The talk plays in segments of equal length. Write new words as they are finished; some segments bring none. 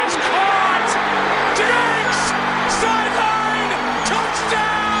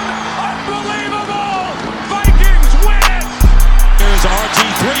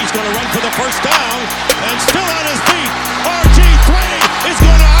for the first down, and still on his feet. RG3 is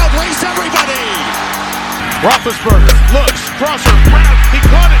going to outrace everybody. Roethlisberger looks, crosser, route, he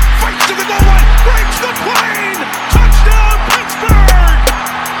caught it, fights to the goal line, breaks the plane, touchdown Pittsburgh!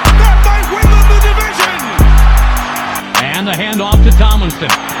 That might win them the division! And the handoff to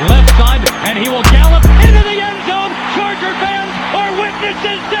Tomlinson, left side, and he will gallop into the end zone. Charger fans are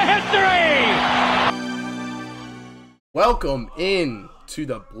witnesses to history! Welcome in to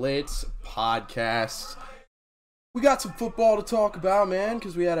the Blitz podcast. We got some football to talk about, man,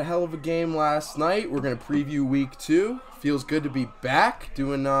 because we had a hell of a game last night. We're going to preview week 2. Feels good to be back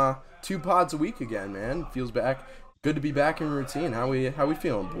doing 2 pods a week again, man. Feels good to be back in routine. How we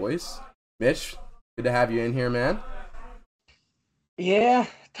feeling, boys? Mitch, good to have you in here, man. Yeah,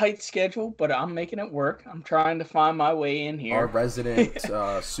 tight schedule, but I'm making it work. I'm trying to find my way in here. Our resident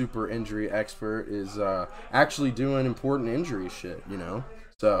super injury expert is actually doing important injury shit, you know?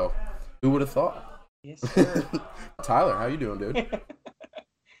 So, who would have thought? Yes, sir. Tyler, how you doing, dude?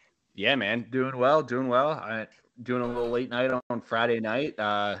 Yeah, man, doing well. Doing a little late night on Friday night.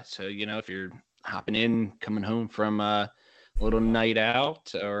 So, you know, if you're hopping in, coming home from a little night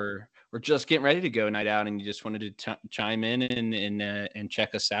out, or we're just getting ready to go night out, and you just wanted to chime in and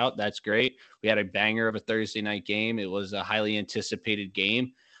check us out, that's great. We had a banger of a Thursday night game. It was a highly anticipated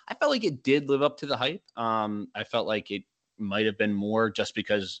game. I felt like it did live up to the hype. I felt like it might have been more just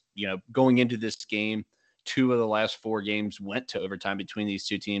because, you know, going into this game, 2 of the last 4 games went to overtime between these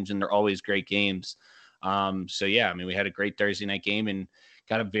two teams, and they're always great games. So yeah, I mean, we had a great Thursday night game and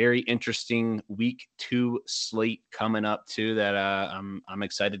got a very interesting week 2 slate coming up too that I'm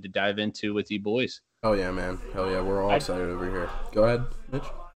excited to dive into with you boys. Oh yeah, man. Hell yeah, we're all excited over here. Go ahead, Mitch.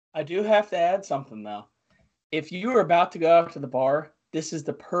 I do have to add something though. If you are about to go out to the bar, this is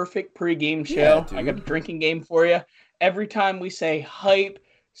the perfect pregame show. Yeah, I got a drinking game for you. Every time we say hype,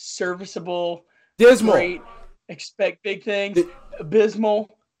 serviceable, dismal, great, expect big things,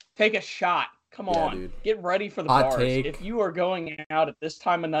 abysmal, take a shot. Come on, dude. Get ready for the Hot bars. take. If you are going out at this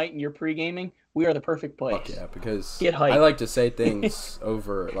time of night and you're pre-gaming, we are the perfect place. Fuck yeah, because Get hype. I like to say things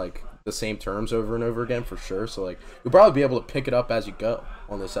over, like, the same terms over and over again for sure. So, like, you'll probably be able to pick it up as you go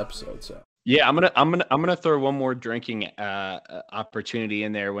on this episode. So yeah, I'm gonna throw one more drinking opportunity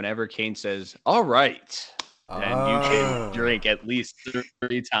in there whenever Kane says, "All right." And you can drink at least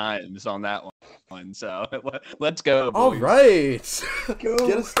 3 times on that one. So let's go, boys. All right.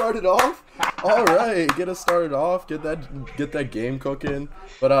 Get us started off. All right. Get us started off. Get that game cooking.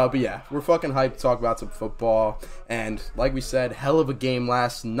 But yeah, we're fucking hyped to talk about some football. And like we said, hell of a game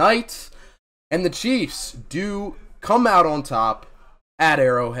last night. And the Chiefs do come out on top at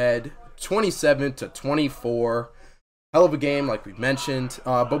Arrowhead, 27-24. Hell of a game, like we mentioned.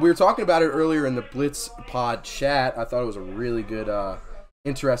 But we were talking about it earlier in the Blitz pod chat. I thought it was a really good,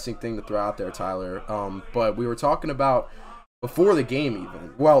 interesting thing to throw out there, Tyler. But we were talking about before the game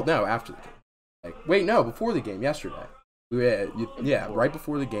even. Well, no, after the game. Before the game, yesterday. Right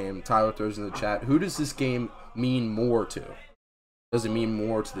before the game, Tyler throws in the chat, who does this game mean more to? Does it mean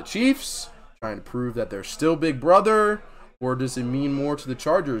more to the Chiefs, trying to prove that they're still big brother? Or does it mean more to the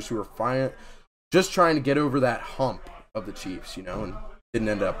Chargers, who are just trying to get over that hump of the Chiefs, you know, and didn't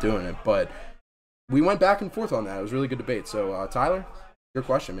end up doing it. But we went back and forth on that. It was a really good debate. So, Tyler, your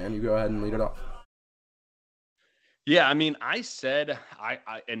question, man. You go ahead and lead it off. Yeah, I mean, I said I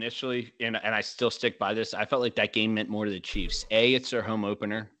initially, and I still stick by this, I felt like that game meant more to the Chiefs. A, it's their home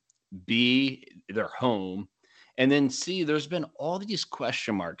opener. B, they're home. And then C, there's been all these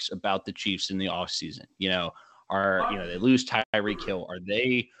question marks about the Chiefs in the offseason. You know, they lose Tyreek Hill. Are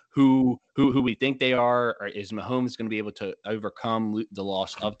they who we think they are? Or is Mahomes going to be able to overcome the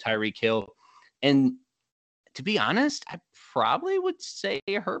loss of Tyreek Hill? And to be honest, I probably would say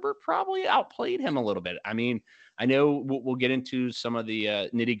Herbert probably outplayed him a little bit. I mean, I know we'll get into some of the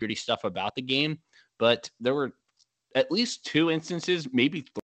nitty-gritty stuff about the game, but there were at least 2 instances, maybe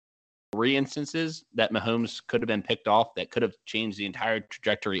 3 instances that Mahomes could have been picked off that could have changed the entire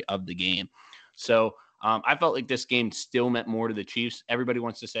trajectory of the game. So I felt like this game still meant more to the Chiefs. Everybody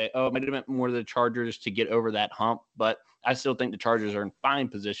wants to say, oh, it might have meant more to the Chargers to get over that hump, but I still think the Chargers are in fine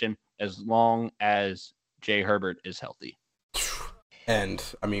position as long as Jay Herbert is healthy. And,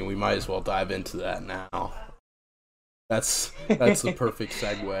 I mean, we might as well dive into that now. That's the perfect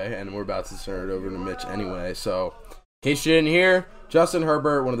segue, and we're about to turn it over to Mitch anyway. So, in case you didn't hear, Justin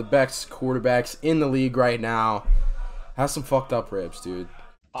Herbert, one of the best quarterbacks in the league right now, has some fucked up ribs, dude.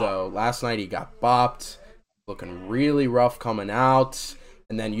 So last night he got bopped, looking really rough coming out.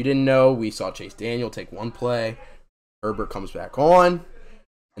 And then you didn't know, we saw Chase Daniel take 1 play. Herbert comes back on.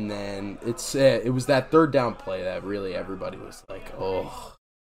 And then it was that 3rd down play that really everybody was like, oh,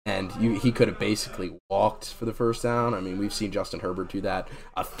 and he could have basically walked for the first down. I mean, we've seen Justin Herbert do that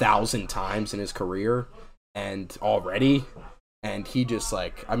 1,000 times in his career, and he just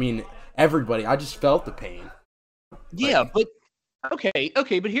everybody. I just felt the pain. Yeah, but okay,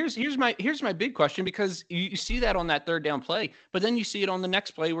 but here's my big question, because you see that on that third down play, but then you see it on the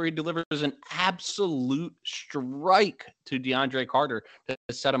next play where he delivers an absolute strike to DeAndre Carter to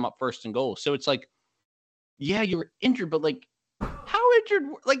set him up 1st and goal. So it's like, yeah, you were injured, but how injured?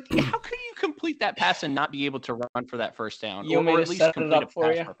 How could you complete that pass and not be able to run for that first down, or at least complete a pass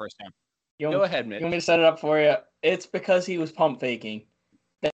for a first down? Go ahead, Mitch. You want me to set it up for you? It's because he was pump faking.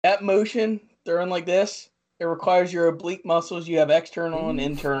 That motion, throwing like this, it requires your oblique muscles. You have external and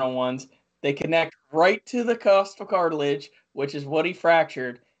internal ones. They connect right to the costal cartilage, which is what he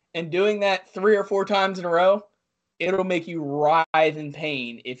fractured. And doing that 3 or 4 times in a row, it'll make you writhe in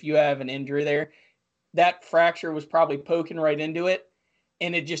pain if you have an injury there. That fracture was probably poking right into it,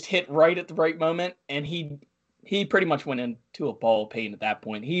 and it just hit right at the right moment, and he pretty much went into a ball of pain at that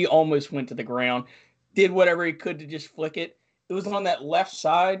point. He almost went to the ground, did whatever he could to just flick it. It was on that left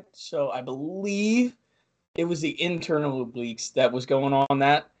side, so I believe it was the internal obliques that was going on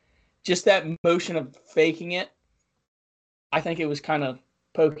that. Just that motion of faking it, I think it was kind of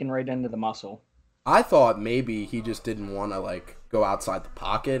poking right into the muscle. I thought maybe he just didn't want to, go outside the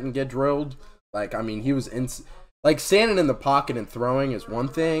pocket and get drilled. He was standing in the pocket and throwing is one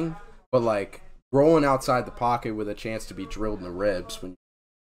thing, but, rolling outside the pocket with a chance to be drilled in the ribs when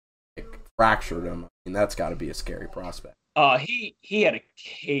you fractured him, that's got to be a scary prospect. He had a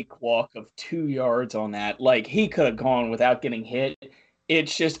cakewalk of 2 yards on that. He could have gone without getting hit.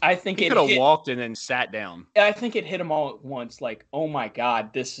 It's just, I think he could have walked and then sat down. I think it hit him all at once. Oh my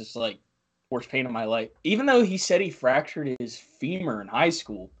God, this is worst pain of my life. Even though he said he fractured his femur in high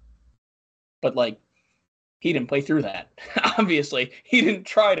school, but he didn't play through that. Obviously, he didn't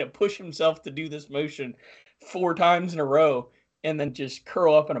try to push himself to do this motion 4 times in a row and then just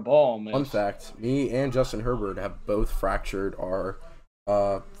curl up in a ball. Man. Fun fact, me and Justin Herbert have both fractured our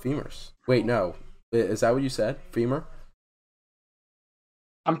femurs. Wait, no. Is that what you said? Femur?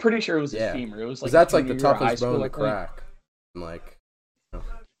 I'm pretty sure it was his femur. It was that's the toughest bone to crack.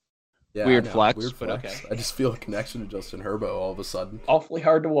 Yeah, weird flex. Weird flex. Okay. I just feel a connection to Justin Herbert all of a sudden. Awfully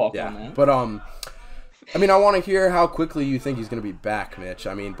hard to walk on that. But I want to hear how quickly you think he's going to be back, Mitch.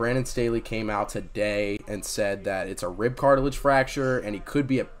 Brandon Staley came out today and said that it's a rib cartilage fracture and he could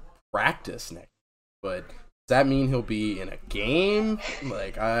be at practice next. But does that mean he'll be in a game?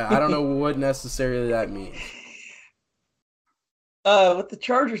 I don't know what necessarily that means. With the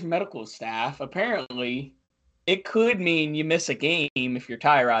Chargers medical staff, apparently it could mean you miss a game if you're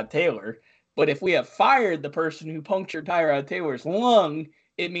Tyrod Taylor. But if we have fired the person who punctured Tyrod Taylor's lung,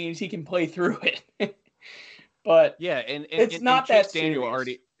 it means he can play through it. But yeah, and it's not Chase that Daniel serious.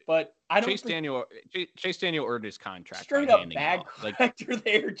 already. But I don't. Chase Daniel earned his contract. Straight up bag collector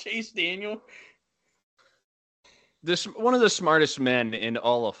there, Chase Daniel. One of the smartest men in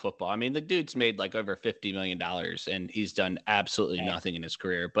all of football. The dude's made over $50 million, and he's done absolutely nothing in his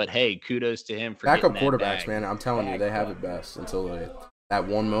career. But hey, kudos to him for backup quarterbacks, man. I'm telling you, they have it best until that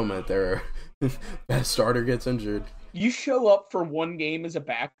one moment their best starter gets injured. You show up for one game as a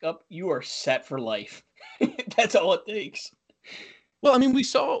backup, you are set for life. That's all it takes. Well, we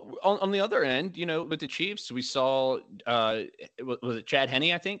saw on the other end, with the Chiefs, we saw, was it Chad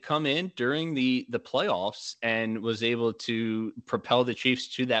Henne, I think, come in during the playoffs and was able to propel the Chiefs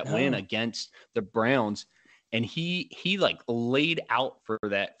to that win against the Browns. And he laid out for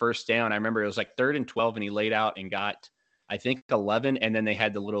that first down. I remember it was 3rd and 12, and he laid out and got, I think, 11. And then they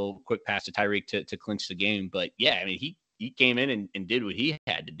had the little quick pass to Tyreek to clinch the game. But yeah, he came in and did what he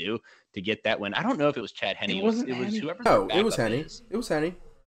had to do to get that win. I don't know if it was Chad Henne. It was whoever. No, it was Henne. It was Henne.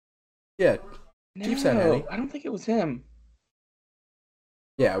 Yeah, Chiefs had Henne. I don't think it was him.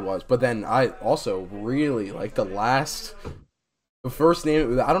 Yeah, it was. But then I also really like the first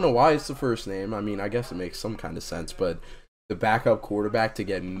name. I don't know why it's the first name. I guess it makes some kind of sense. But the backup quarterback to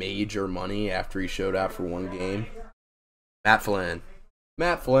get major money after he showed out for one game. Matt Flynn.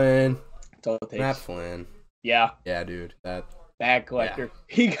 That's all it takes. Matt Flynn. Yeah. Yeah, dude. That bag collector.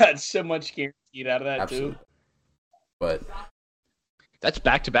 Yeah. He got so much guaranteed out of that, absolutely. Too. But that's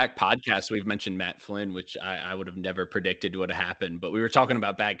back-to-back podcasts we've mentioned Matt Flynn, which I would have never predicted would have happened. But we were talking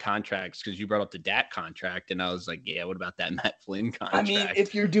about bad contracts because you brought up the Dak contract, and I was like, yeah, what about that Matt Flynn contract?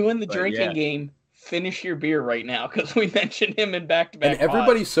 If you're doing the drinking game, finish your beer right now because we mentioned him in back-to-back. And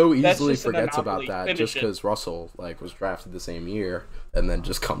everybody so easily forgets about that just because Russell was drafted the same year and then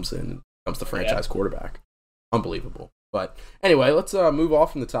just comes in and becomes the franchise quarterback. Unbelievable. But anyway, let's move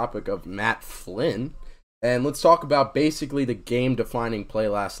off from the topic of Matt Flynn And let's talk about basically the game-defining play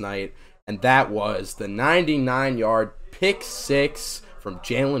last night, and that was the 99-yard pick six from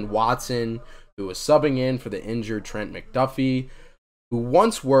Jalen Watson, who was subbing in for the injured Trent McDuffie, who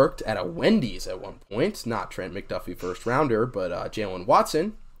once worked at a Wendy's at one point. Not Trent McDuffie first rounder, but Jalen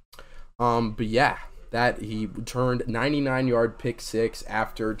Watson. But yeah, that he turned 99-yard pick six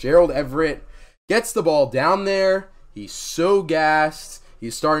after Gerald Everett gets the ball down there. He's so gassed.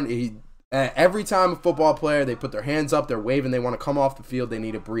 Every time a football player, they put their hands up, they're waving, they want to come off the field, they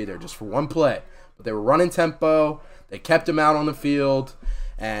need a breather just for one play. But they were running tempo. They kept him out on the field.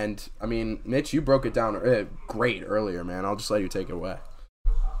 And, I mean, Mitch, you broke it down great earlier, man. I'll just let you take it away.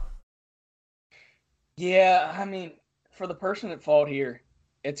 Yeah, I mean, for the person at fault here,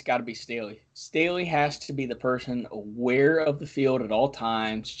 it's got to be Staley. Staley has to be the person aware of the field at all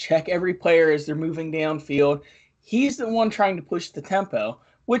times, check every player as they're moving downfield. He's the one trying to push the tempo,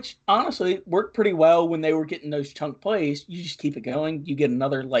 which honestly worked pretty well when they were getting those chunk plays. You just keep it going. You get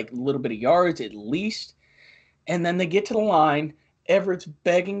another little bit of yards at least. And then they get to the line. Everett's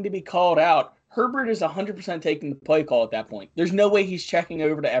begging to be called out. Herbert is 100% taking the play call at that point. There's no way he's checking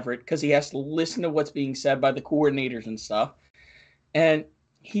over to Everett because he has to listen to what's being said by the coordinators and stuff. And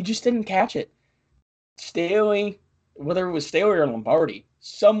he just didn't catch it. Staley, whether it was Staley or Lombardi,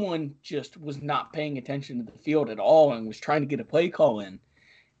 someone just was not paying attention to the field at all and was trying to get a play call in.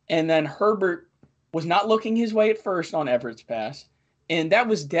 And then Herbert was not looking his way at first on Everett's pass. And that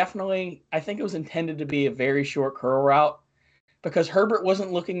was definitely, I think it was intended to be a very short curl route because Herbert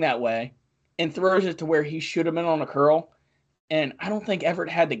wasn't looking that way and throws it to where he should have been on a curl. And I don't think Everett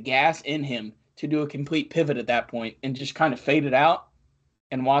had the gas in him to do a complete pivot at that point and just kind of faded out.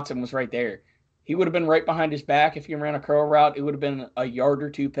 And Watson was right there. He would have been right behind his back if he ran a curl route. It would have been a yard or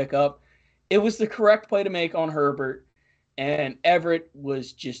two pickup. It was the correct play to make on Herbert. And Everett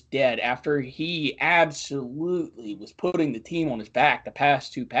was just dead after he absolutely was putting the team on his back the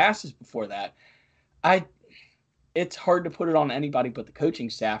past two passes before that. It's hard to put it on anybody but the coaching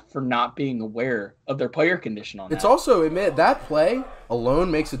staff for not being aware of their player condition on that. It's also, that play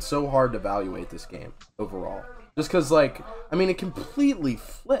alone makes it so hard to evaluate this game overall. Just because, it completely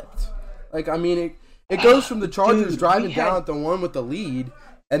flipped. It goes from the Chargers driving down at the one with the lead,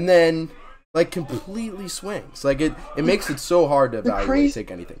 and then completely swings. It makes it so hard to evaluate,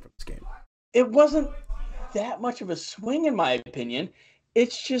 take anything from this game. It wasn't that much of a swing, in my opinion.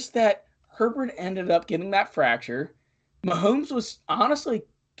 It's just that Herbert ended up getting that fracture. Mahomes was honestly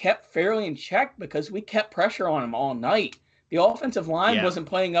kept fairly in check because we kept pressure on him all night. The offensive line wasn't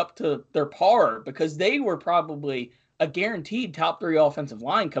playing up to their par because they were probably a guaranteed top 3 offensive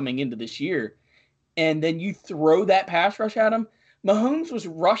line coming into this year. And then you throw that pass rush at him. Mahomes was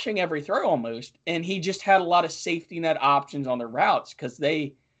rushing every throw almost, and he just had a lot of safety net options on their routes because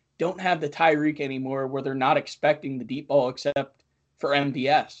they don't have the Tyreek anymore where they're not expecting the deep ball except for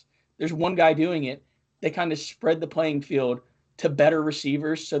MVS. There's one guy doing it. They kind of spread the playing field to better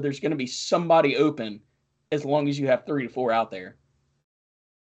receivers, so there's going to be somebody open as long as you have 3 to 4 out there.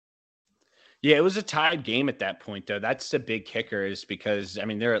 Yeah, it was a tied game at that point, though. That's the big kicker is because,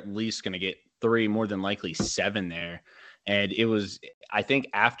 they're at least going to get 3, more than likely 7 there. And it was, I think,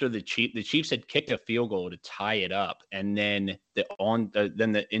 after the Chiefs had kicked a field goal to tie it up, and then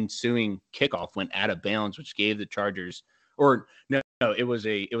the ensuing kickoff went out of bounds, which gave the Chargers, it was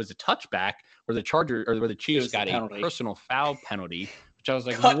a touchback where the Chiefs got a personal foul penalty, which I was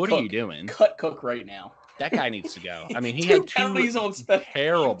like, what are you doing? Cut Cook right now. That guy needs to go. He had 2 penalties on special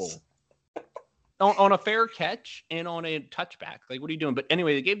terrible on a fair catch and on a touchback. What are you doing? But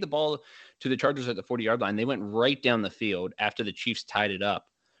anyway, they gave the ball to the Chargers at the 40-yard line. They went right down the field after the Chiefs tied it up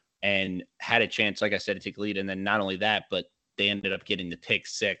and had a chance, like I said, to take the lead. And then not only that, but they ended up getting the pick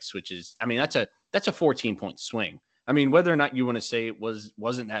six, which is, that's a 14-point swing. Whether or not you want to say it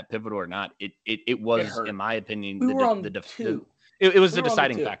wasn't that pivotal or not, it was, in my opinion, it was the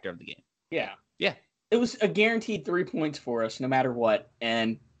deciding factor of the game. Yeah. Yeah. It was a guaranteed 3 points for us no matter what,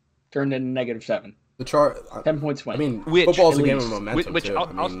 and turned into -7. 10-point swing. Football's a game of momentum, too.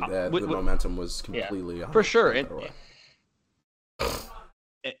 The momentum was completely... For sure.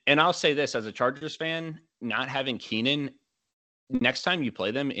 And I'll say this, as a Chargers fan, not having Keenan, next time you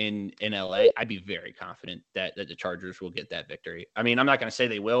play them in LA, I'd be very confident that the Chargers will get that victory. I'm not going to say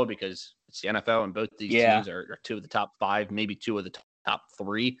they will because it's the NFL and both these teams are 2 of the top 5, maybe 2 of the top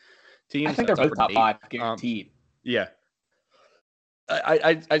 3 teams. I think they're both top 5 guaranteed. Yeah.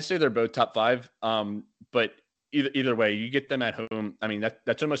 I'd say they're both top 5. But either way, you get them at home.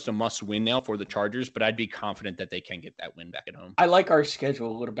 That's almost a must win now for the Chargers, but I'd be confident that they can get that win back at home. I like our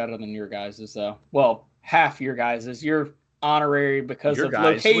schedule a little better than your guys's, though. Well, half your guys's. You're honorary because Your of guys,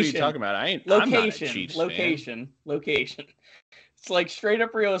 location. what are you talking about? I'm not a Location, Chiefs location, location. It's like straight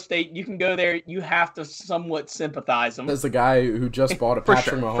up real estate. You can go there. You have to somewhat sympathize them. As the guy who just bought a For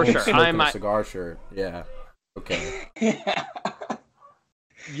Patrick sure, Mahomes for sure. smoking a cigar shirt. Yeah. Okay.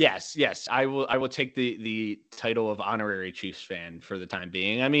 Yes. I will take the title of honorary Chiefs fan for the time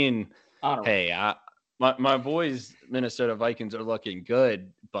being. I mean, hey, my boys, Minnesota Vikings, are looking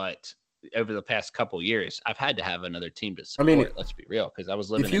good, but over the past couple years, I've had to have another team to support. I mean, let's be real, because I was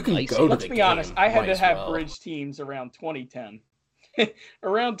living. If you in can Lacey. go to let's the be game, honest, I had to have well. bridge teams around 2010.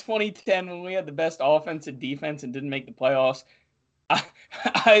 Around 2010, when we had the best offense and defense and didn't make the playoffs,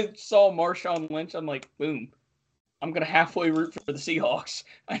 I saw Marshawn Lynch. I'm like, boom. I'm going to halfway root for the Seahawks.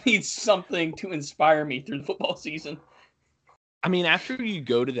 I need something to inspire me through the football season. I mean, after you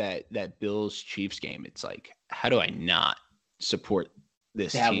go to that Bills-Chiefs game, it's like, how do I not support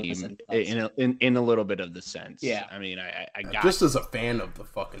this team in a little bit of the sense? Yeah. I mean, I got just as a fan of the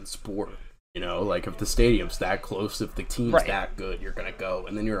fucking sport, you know, like if the stadium's that close, if the team's that good, you're going to go,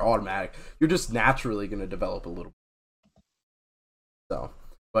 and then you're you're just naturally going to develop a little. So.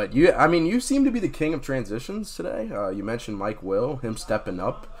 But you seem to be the king of transitions today. You mentioned Mike Will, him stepping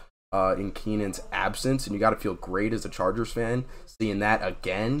up in Keenan's absence, and you got to feel great as a Chargers fan seeing that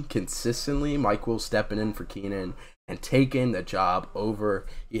again consistently. Mike Will stepping in for Keenan and taking the job over.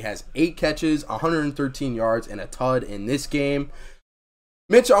 He has 8 catches, 113 yards, and a tud in this game.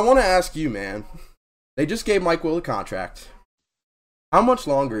 Mitch, I want to ask you, man. They just gave Mike Will a contract. How much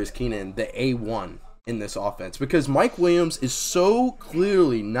longer is Keenan the A1 in this offense? Because Mike Williams is so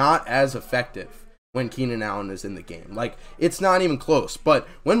clearly not as effective when Keenan Allen is in the game. Like, it's not even close. But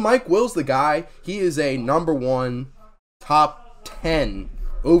when Mike Will's the guy, he is a number 1, top 10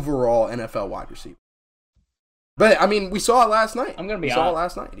 overall NFL wide receiver. But, I mean, we saw it last night. I'm going to be honest. We saw it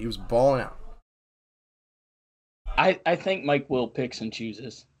last night. He was balling out. I think Mike Will picks and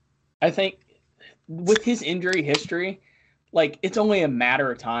chooses. I think with his injury history, like, it's only a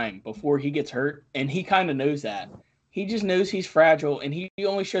matter of time before he gets hurt, and he kind of knows that. He just knows he's fragile, and he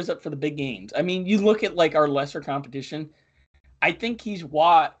only shows up for the big games. I mean, you look at, like, our lesser competition, I think he's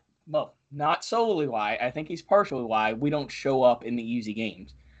not solely why, I think he's partially why we don't show up in the easy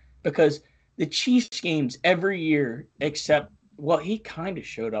games. Because the Chiefs games every year, except, he kind of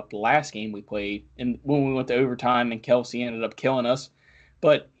showed up the last game we played, and when we went to overtime and Kelsey ended up killing us.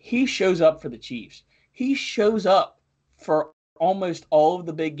 But he shows up for the Chiefs. He shows up for almost all of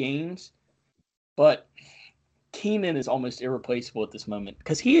the big games, but Keenan is almost irreplaceable at this moment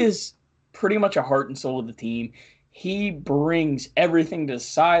because he is pretty much a heart and soul of the team. He brings everything to the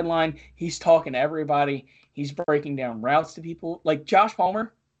sideline. He's talking to everybody. He's breaking down routes to people. Like, Josh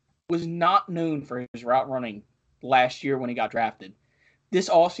Palmer was not known for his route running last year when he got drafted. This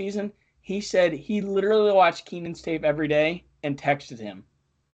offseason, he said he literally watched Keenan's tape every day and texted him,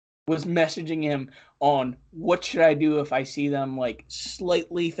 was messaging him on what should I do if I see them like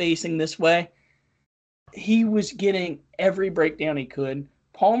slightly facing this way. He was getting every breakdown he could.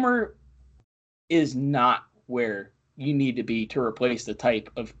 Palmer is not where you need to be to replace the type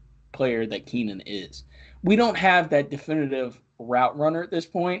of player that Keenan is. We don't have that definitive route runner at this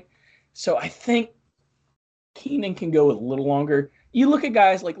point. So I think Keenan can go a little longer. You look at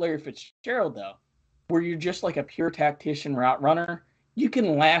guys like Larry Fitzgerald, though, where you're just like a pure tactician route runner, you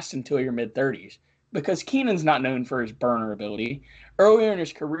can last until your mid-30s because Keenan's not known for his burner ability. Earlier in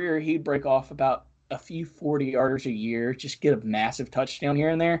his career, he'd break off about a few 40-yarders a year, just get a massive touchdown here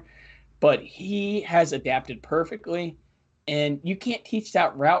and there. But he has adapted perfectly, and you can't teach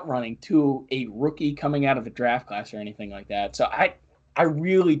that route running to a rookie coming out of the draft class or anything like that. So I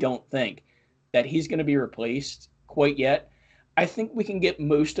really don't think that he's going to be replaced quite yet. I think we can get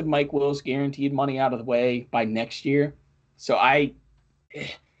most of Mike Will's guaranteed money out of the way by next year. So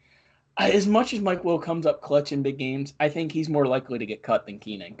as much as Mike Will comes up clutch in big games, I think he's more likely to get cut than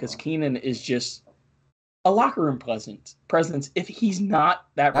Keenan because Keenan is just a locker room presence. If he's not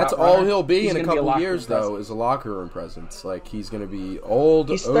that, that's route all runner, he'll be in a couple years, though, presence. is a locker room presence. Like, he's going to be old.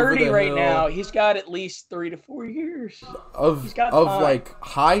 He's over 30 the right hill, now. He's got at least 3 to 4 years of like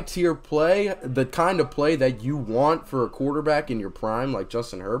high tier play, the kind of play that you want for a quarterback in your prime, like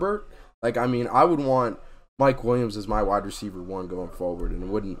Justin Herbert. Like, I mean, I would want Mike Williams as my wide receiver 1 going forward, and it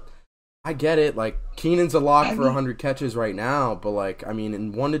wouldn't. I get it. Like, Keenan's a lock for 100 catches right now, but like, I mean,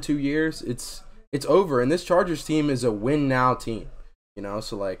 in 1 to 2 years, it's over. And this Chargers team is a win now team, you know.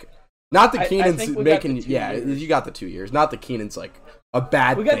 So like, not that Keenan's making. You got the 2 years. Not that Keenan's like a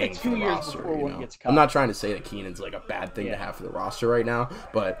bad thing. We got the 2 years roster, before one gets cut. I'm not trying to say that Keenan's like a bad thing to have for the roster right now,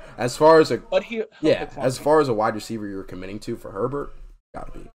 but as far as as far as a wide receiver you're committing to for Herbert,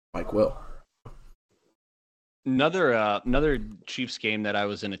 gotta be Mike Will. Another Chiefs game that I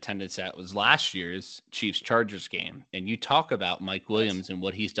was in attendance at was last year's Chiefs-Chargers game. And you talk about Mike Williams and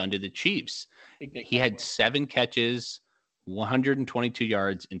what he's done to the Chiefs. He had 7 catches, 122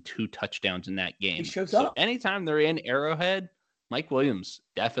 yards, and 2 touchdowns in that game. He shows up. Anytime they're in Arrowhead, Mike Williams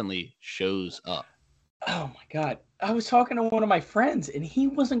definitely shows up. Oh my God. I was talking to one of my friends and he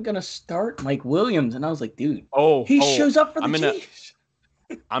wasn't going to start Mike Williams. And I was like, dude, he shows up for the Chiefs.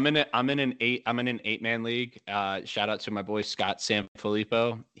 I'm in an 8-man league. Shout out to my boy Scott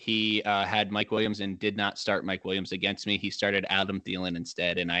Sanfilippo. He had Mike Williams and did not start Mike Williams against me. He started Adam Thielen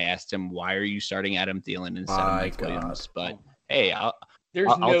instead. And I asked him, why are you starting Adam Thielen instead of Mike Williams? But hey, I'll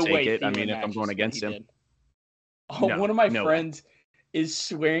take it. I mean, if I'm going against him. One of my friends is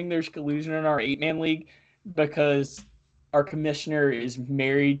swearing there's collusion in our 8-man league because our commissioner is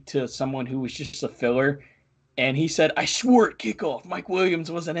married to someone who was just a filler. And he said, I swore at kickoff, Mike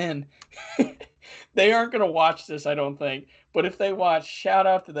Williams wasn't in. They aren't going to watch this, I don't think. But if they watch, shout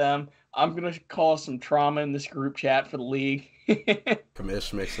out to them. I'm going to cause some trauma in this group chat for the league.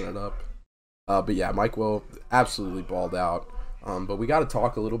 Commish mixing it up. But yeah, Mike Will absolutely balled out. But we got to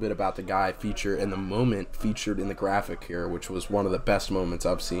talk a little bit about the guy featured in the moment featured in the graphic here, which was one of the best moments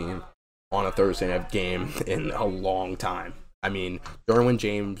I've seen on a Thursday night game in a long time. I mean, Derwin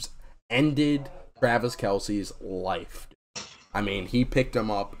James ended Travis Kelce's life. I mean, he picked him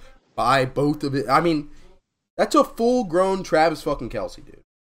up by both of it. I mean, that's a full-grown Travis fucking Kelce, dude.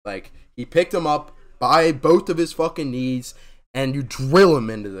 Like, he picked him up by both of his fucking knees, and you drill him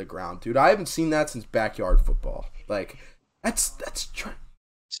into the ground, dude. I haven't seen that since backyard football. Like, that's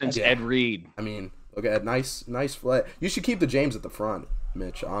since Ed Reed. I mean, look at nice flat. You should keep the James at the front,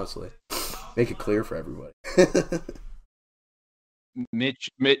 Mitch. Honestly, make it clear for everybody. Mitch,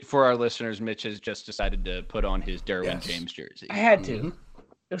 for our listeners, Mitch has just decided to put on his Derwin James jersey. I had to.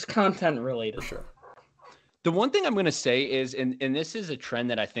 It was content related. For sure. The one thing I'm going to say is, and this is a trend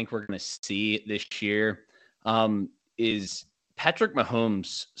that I think we're going to see this year, is Patrick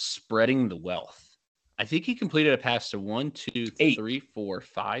Mahomes spreading the wealth. I think he completed a pass to 1, 2, 3, 4,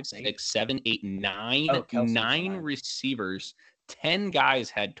 5, 6, 7, 8, 9. Nine receivers, 10 guys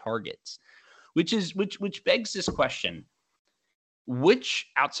had targets, which begs this question.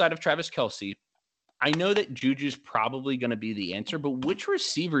 Which, outside of Travis Kelce, I know that Juju's probably going to be the answer, but which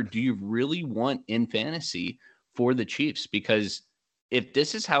receiver do you really want in fantasy for the Chiefs? Because if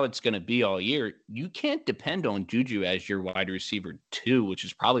this is how it's going to be all year, you can't depend on Juju as your wide receiver 2, which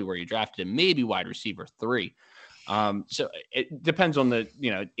is probably where you drafted him, maybe wide receiver 3. So it depends on the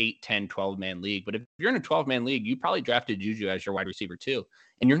 8, 10, 12-man league. But if you're in a 12-man league, you probably drafted Juju as your wide receiver 2,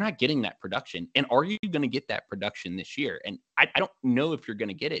 and you're not getting that production. And are you going to get that production this year? And I don't know if you're going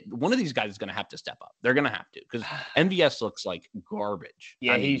to get it. One of these guys is going to have to step up. They're going to have to, because MVS looks like garbage.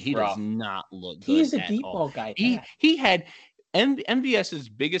 Yeah, he does not look good. He's a deep ball guy. He had MVS's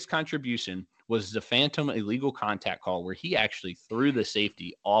biggest contribution was the phantom illegal contact call where he actually threw the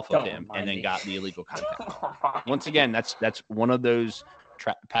safety off of him and then got the illegal contact call. Once again, that's one of those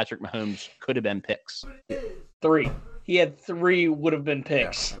Patrick Mahomes could have been picks. 3. He had 3 would have been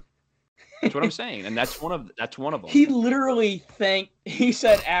picks. Yeah. That's what I'm saying, and that's one of them. He literally he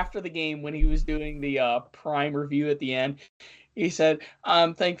said after the game when he was doing the prime review at the end, he said,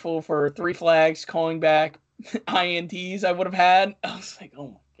 "I'm thankful for 3 flags calling back INTs I would have had." I was like, "Oh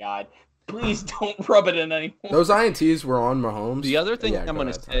my God. Please don't rub it in anymore." Those INTs were on Mahomes. The other thing I'm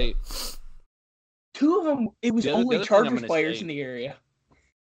going to say, 2 of them, it was only Chargers players in the area.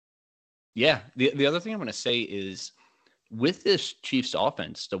 Yeah. The other thing I'm going to say is, with this Chiefs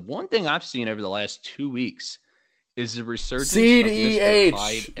offense, the one thing I've seen over the last 2 weeks is the resurgence of Mr.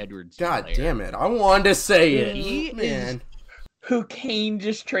 Clyde Edwards. God damn it. I wanted to say it. Man. Who Kane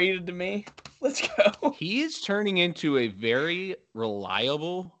just traded to me. Let's go. He is turning into a very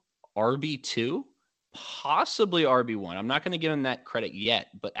reliable RB2, possibly RB1. I'm not going to give him that credit yet,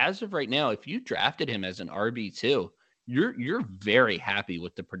 but as of right now, if you drafted him as an RB2, you're very happy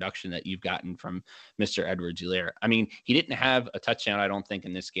with the production that you've gotten from Mr. Edwards-Helaire. I mean, he didn't have a touchdown, I don't think,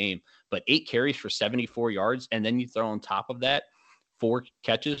 in this game, but 8 carries for 74 yards, and then you throw on top of that 4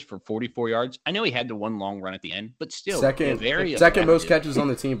 catches for 44 yards. I know he had the 1 long run at the end, but still, second most catches on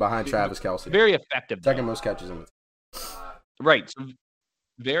the team behind Travis Kelce. Very effective. Second most catches on the team. Right. So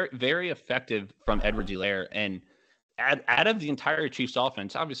very, very effective from Edwards-Helaire. And out of the entire Chiefs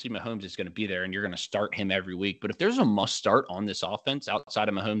offense, obviously Mahomes is going to be there and you're going to start him every week. But if there's a must start on this offense outside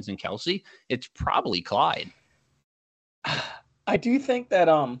of Mahomes and Kelce, it's probably Clyde. I do think that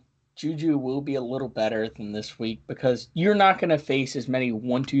Juju will be a little better than this week because you're not going to face as many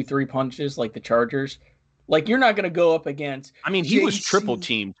 1, 2, 3 punches like the Chargers. Like, you're not going to go up against. I mean, he was triple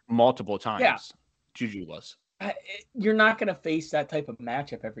teamed multiple times. Yeah. Juju was. you're not going to face that type of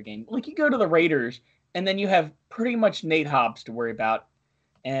matchup every game. Like, you go to the Raiders, and then you have pretty much Nate Hobbs to worry about,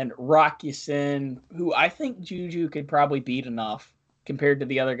 and Rock Ya-Sin, who I think Juju could probably beat enough compared to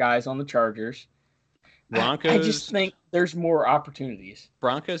the other guys on the Chargers. Broncos. I just think there's more opportunities.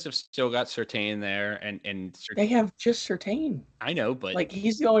 Broncos have still got Surtain there, and They have just Surtain. I know, but Like,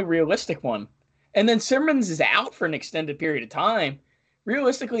 he's the only realistic one. And then Simmons is out for an extended period of time.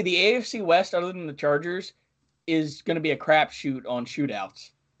 Realistically, the AFC West, other than the Chargers, is going to be a crapshoot on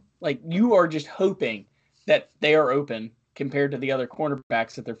shootouts. Like, you are just hoping that they are open compared to the other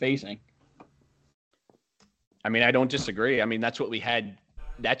cornerbacks that they're facing. I mean, I don't disagree. I mean, that's what we had.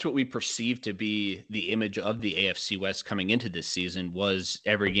 That's what we perceived to be the image of the AFC West coming into this season, was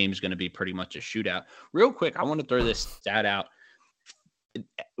every game is going to be pretty much a shootout. Real quick, I want to throw this stat out.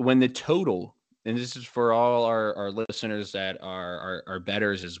 When the total, and this is for all our listeners that are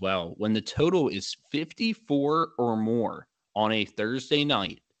bettors as well, when the total is 54 or more on a Thursday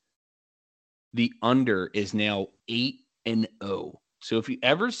night, the under is now 8-0. So if you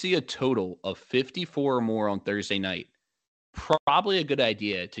ever see a total of 54 or more on Thursday night, probably a good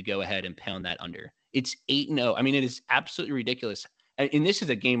idea to go ahead and pound that under. It's 8-0. I mean, it is absolutely ridiculous. And this is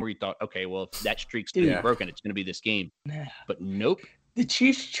a game where you thought, okay, well, if that streak's going to be broken, it's going to be this game. But nope. The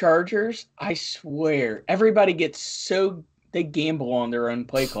Chiefs Chargers, I swear, everybody gets they gamble on their own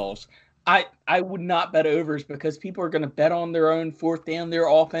play calls. I would not bet overs because people are going to bet on their own fourth down. Their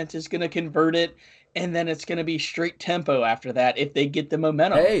offense is going to convert it, and then it's going to be straight tempo after that if they get the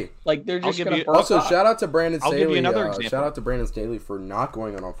momentum. Hey, like, they're just going to also shout out to Brandon Staley. I'll give you another example. Shout out to Brandon Staley for not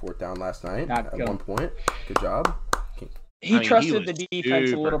going on fourth down last night at one point. Good job. He trusted the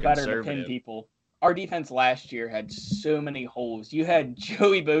defense a little better to pin people. Our defense last year had so many holes. You had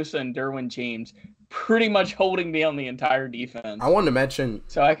Joey Bosa and Derwin James pretty much holding down the entire defense. I wanted to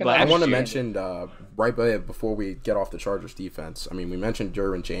mention. Right before we get off the Chargers defense. I mean, we mentioned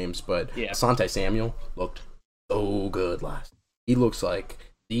Derwin James, but Asante Samuel looked so good last. He looks like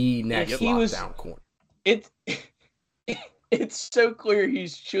the next lockdown corner. It's so clear he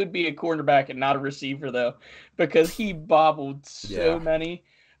should be a cornerback and not a receiver, though, because he bobbled so many.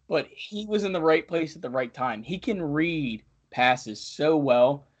 But he was in the right place at the right time. He can read passes so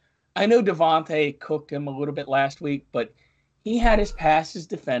well. I know Devontae cooked him a little bit last week, but he had his passes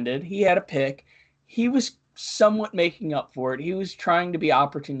defended. He had a pick. He was somewhat making up for it. He was trying to be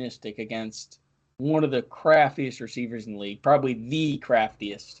opportunistic against one of the craftiest receivers in the league, probably the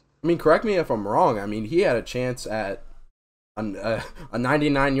craftiest. I mean, correct me if I'm wrong. I mean, he had a chance at a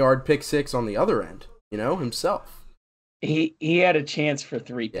 99-yard pick six on the other end, himself. He had a chance for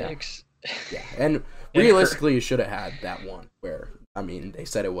 3 picks. Yeah, and realistically, you should have had that one where, I mean, they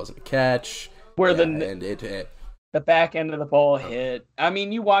said it wasn't a catch. Where the back end of the ball hit. I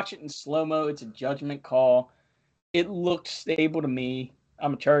mean, you watch it in slow-mo, it's a judgment call. It looked stable to me.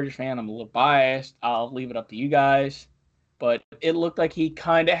 I'm a Chargers fan. I'm a little biased. I'll leave it up to you guys. But it looked like he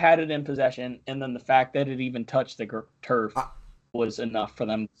kind of had it in possession, and then the fact that it even touched the turf was enough for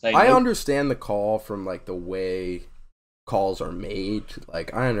them to say I understand the call from, like, the way calls are made.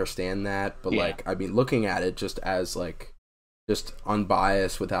 Like, I understand that, but like, I mean, looking at it just as like, just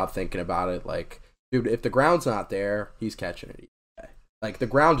unbiased without thinking about it, like, dude, if the ground's not there, he's catching it. Like, the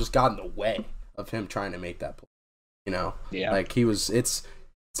ground just got in the way of him trying to make that play, like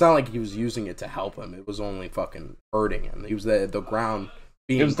it's not like he was using it to help him. It was only fucking hurting him. He was the ground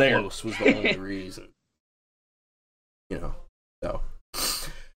being close was the only reason, so.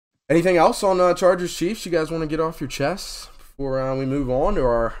 Anything else on Chargers Chiefs you guys want to get off your chests before we move on to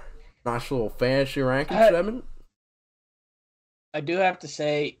our nice little fantasy ranking segment? I do have to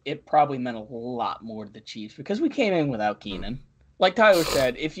say it probably meant a lot more to the Chiefs because we came in without Keenan. Like Tyler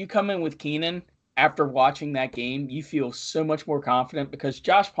said, if you come in with Keenan after watching that game, you feel so much more confident because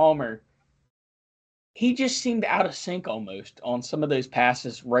Josh Palmer, he just seemed out of sync almost on some of those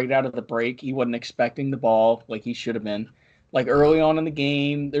passes right out of the break. He wasn't expecting the ball like he should have been. Like, early on in the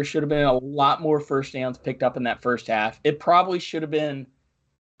game, there should have been a lot more first downs picked up in that first half. It probably should have been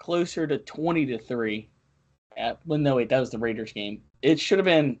closer to 20-3. That was the Raiders game. It should have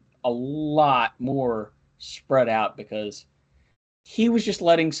been a lot more spread out because he was just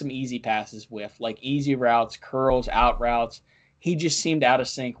letting some easy passes whiff, like easy routes, curls, out routes. He just seemed out of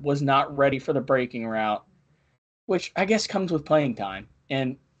sync, was not ready for the breaking route, which I guess comes with playing time.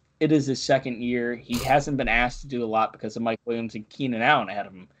 And it is his second year. He hasn't been asked to do a lot because of Mike Williams and Keenan Allen ahead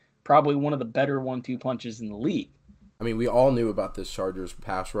of him. Probably one of the better 1-2 punches in the league. I mean, we all knew about this Chargers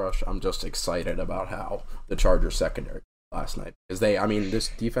pass rush. I'm just excited about how the Chargers secondary last night. Because this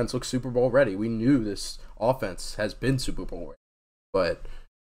defense looks Super Bowl ready. We knew this offense has been Super Bowl ready. But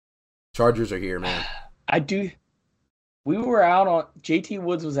Chargers are here, man. We were out on JT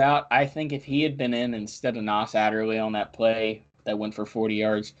Woods was out. I think if he had been in instead of Nas Adderley on that play that went for 40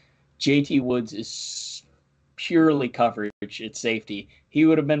 yards, JT Woods is purely coverage. It's safety. He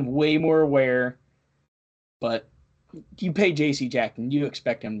would have been way more aware. But you pay J.C. Jackson, you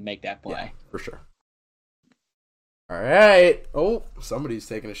expect him to make that play. Yeah, for sure. All right. Oh, somebody's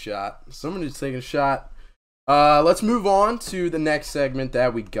taking a shot. Let's move on to the next segment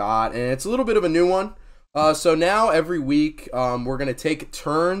that we got, and it's a little bit of a new one. So now every week, we're going to take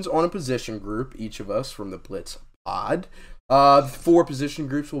turns on a position group, each of us from the Blitz pod. The 4 position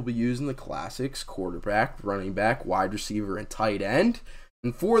groups will be using the classics: quarterback, running back, wide receiver, and tight end.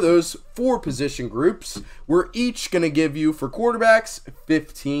 And for those 4 position groups, we're each going to give you, for quarterbacks,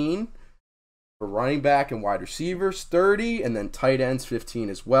 15, for running back and wide receivers, 30, and then tight ends, 15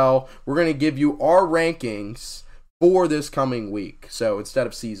 as well. We're going to give you our rankings for this coming week. So instead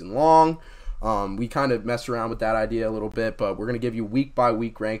of season long, we kind of messed around with that idea a little bit, but we're going to give you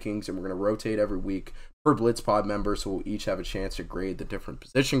week-by-week rankings, and we're going to rotate every week per BlitzPod member, so we'll each have a chance to grade the different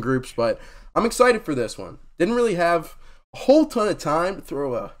position groups. But I'm excited for this one. Didn't really have a whole ton of time to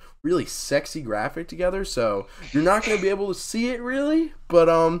throw a really sexy graphic together, so you're not going to be able to see it really, but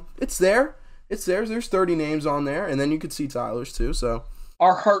it's there. It's there. There's 30 names on there, and then you could see Tyler's too. So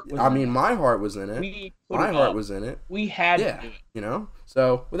our heart was in it. My heart was in it. My heart was in it. We had to do it. You know.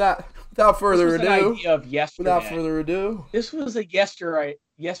 So without further ado, this was a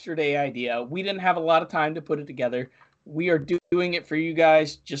yesterday idea. We didn't have a lot of time to put it together. We are doing it for you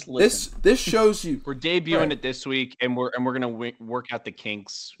guys. Just listen. This shows you we're debuting it this week, and we're gonna work out the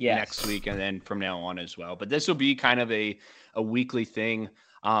kinks next week, and then from now on as well. But this will be kind of a weekly thing.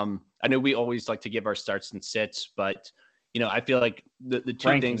 I know we always like to give our starts and sits, but I feel like the two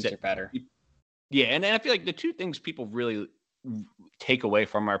rankings things that are better. Yeah, and I feel like the 2 things people really take away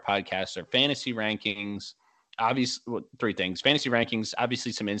from our podcast are fantasy rankings. Obviously, 3 things: fantasy rankings,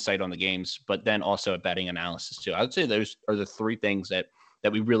 obviously some insight on the games, but then also a betting analysis too. I would say those are the 3 things that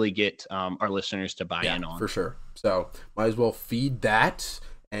we really get our listeners to buy in on. For sure. So might as well feed that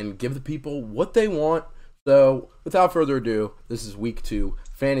and give the people what they want. So without further ado, this is week 2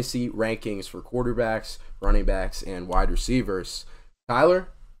 fantasy rankings for quarterbacks, running backs, and wide receivers. Tyler,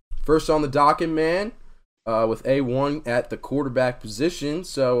 first on the docket, man, with A1 at the quarterback position.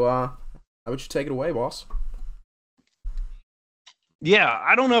 So how about you take it away, boss? Yeah,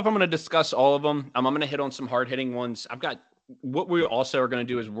 I don't know if I'm going to discuss all of them. I'm going to hit on some hard-hitting ones. What we also are going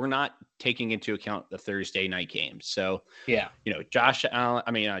to do is we're not taking into account the Thursday night games. So,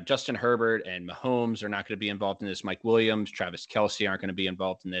 Justin Herbert and Mahomes are not going to be involved in this. Mike Williams, Travis Kelce aren't going to be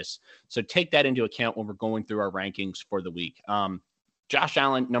involved in this. So take that into account when we're going through our rankings for the week. Josh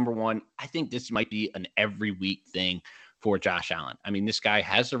Allen, number 1. I think this might be an every week thing for Josh Allen. I mean, this guy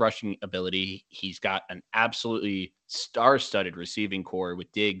has the rushing ability. He's got an absolutely star-studded receiving core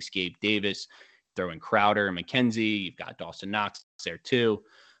with Diggs, Gabe Davis, throw in Crowder and McKenzie. You've got Dawson Knox there too.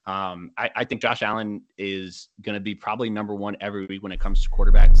 I think Josh Allen is going to be probably number 1 every week when it comes to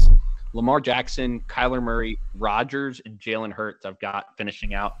quarterbacks. Lamar Jackson, Kyler Murray, Rodgers, and Jalen Hurts I've got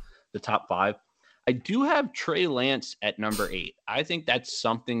finishing out the top 5. I do have Trey Lance at number 8. I think that's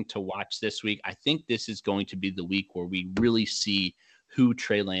something to watch this week. I think this is going to be the week where we really see who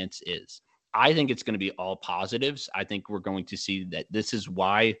Trey Lance is. I think it's going to be all positives. I think we're going to see that this is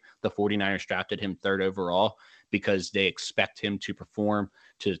why the 49ers drafted him 3rd overall, because they expect him to perform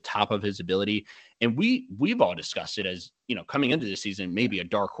to the top of his ability. And we've all discussed it as, coming into the season, maybe a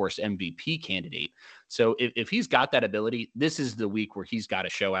dark horse MVP candidate. So if he's got that ability, this is the week where he's got to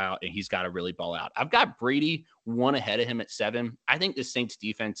show out and he's got to really ball out. I've got Brady 1 ahead of him at 7. I think the Saints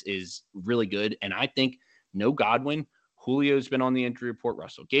defense is really good. And I think no Godwin. Julio's been on the injury report.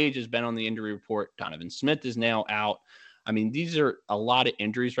 Russell Gage has been on the injury report. Donovan Smith is now out. I mean, these are a lot of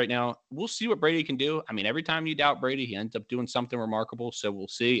injuries right now. We'll see what Brady can do. I mean, every time you doubt Brady, he ends up doing something remarkable. So we'll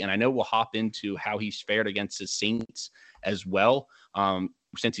see. And I know we'll hop into how he's fared against the Saints as well,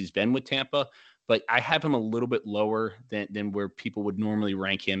 since he's been with Tampa. But I have him a little bit lower than where people would normally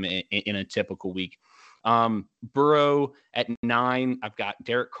rank him in a typical week. Burrow at 9. I've got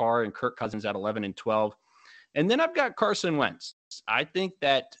Derek Carr and Kirk Cousins at 11 and 12. And then I've got Carson Wentz. I think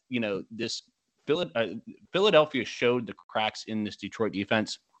that, this Philadelphia showed the cracks in this Detroit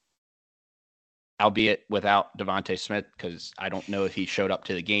defense, albeit without Devontae Smith, because I don't know if he showed up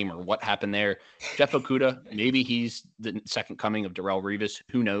to the game or what happened there. Jeff Okudah, maybe he's the second coming of Darrelle Revis.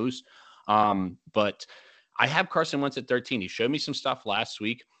 Who knows? But I have Carson Wentz at 13. He showed me some stuff last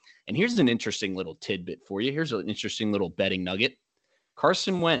week. And here's an interesting little tidbit for you. Here's an interesting little betting nugget.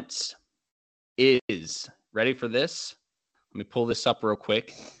 Carson Wentz is, ready for this? Let me pull this up real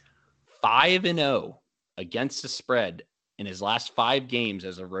quick. 5-0 against the spread in his last 5 games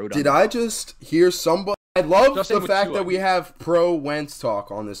as a road Did I just hear somebody? I love Just the saying with fact Tua. that we have pro Wentz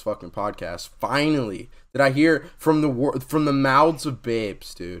talk on this fucking podcast. Finally, did I hear from the mouths of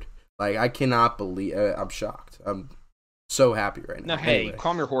babes, dude? Like, I cannot believe. I'm shocked. I'm so happy right now. No, hey, Anyway.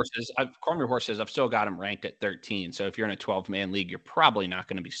 calm your horses. I've still got him ranked at 13. So if you're in a 12-man league, you're probably not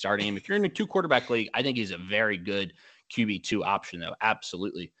going to be starting him. If you're in a 2-quarterback league, I think he's a very good QB2 option, though.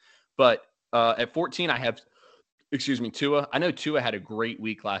 Absolutely. But at 14, I have, Tua. I know Tua had a great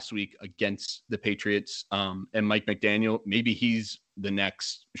week last week against the Patriots and Mike McDaniel. Maybe he's the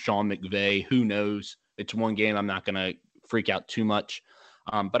next Sean McVay. Who knows? It's one game. I'm not going to freak out too much.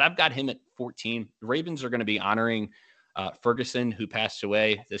 But I've got him at 14. The Ravens are going to be honoring Ferguson, who passed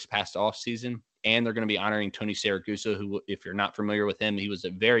away this past offseason, and they're going to be honoring Tony Siragusa, who, if you're not familiar with him, he was a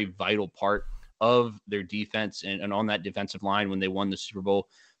very vital part of their defense and on that defensive line when they won the Super Bowl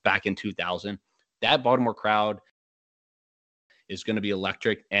back in 2000. That Baltimore crowd is going to be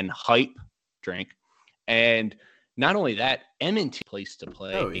electric and hype drink. And not only that, M&T place to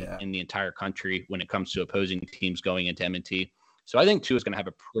play in the entire country when it comes to opposing teams going into M&T. So I think Tua is going to have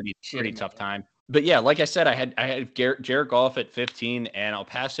a pretty tough time. But yeah, like I said, I had Jared Goff at 15, and I'll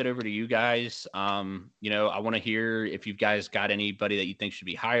pass it over to you guys. I want to hear if you guys got anybody that you think should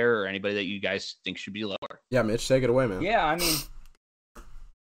be higher or anybody that you guys think should be lower. Yeah, Mitch, take it away, man. Yeah, I mean,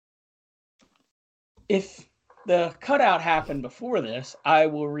 if the cutout happened before this, I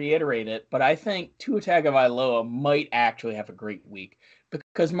will reiterate it, but I think Tua Tagovailoa might actually have a great week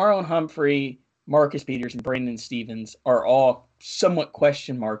because Marlon Humphrey, Marcus Peters, and Brandon Stevens are all somewhat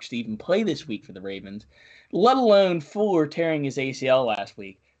question marks to even play this week for the Ravens, let alone Fuller tearing his ACL last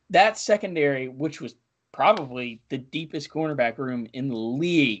week. That secondary, which was probably the deepest cornerback room in the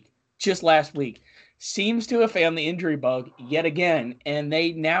league just last week, seems to have found the injury bug yet again, and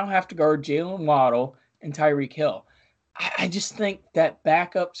they now have to guard Jalen Waddle and Tyreek Hill. I just think that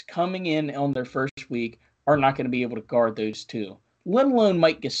backups coming in on their first week are not going to be able to guard those two, let alone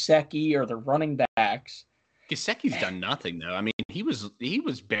Mike Gesicki or the running backs. Gesicki's done nothing, though. I mean, he was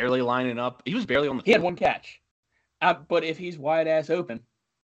barely lining up. He was barely on the field. He had one catch. But if he's wide-ass open,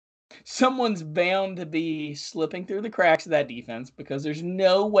 someone's bound to be slipping through the cracks of that defense because there's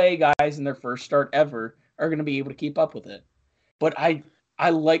no way guys in their first start ever are going to be able to keep up with it. But I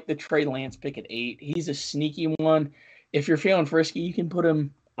like the Trey Lance pick at 8. He's a sneaky one. If you're feeling frisky, you can put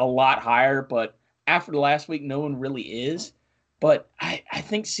him a lot higher. But after the last week, no one really is. But I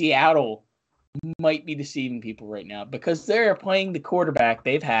think Seattle might be deceiving people right now because they're playing the quarterback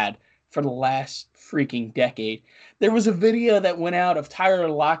they've had for the last freaking decade. There was a video that went out of Tyler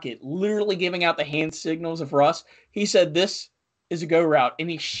Lockett literally giving out the hand signals of Russ. He said, "This is a go route." And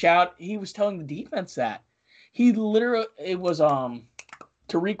he was telling the defense that. It was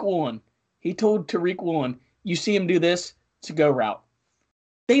Tariq Woolen. He told Tariq Woolen, "You see him do this, it's a go route."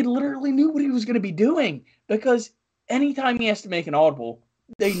 They literally knew what he was going to be doing because anytime he has to make an audible,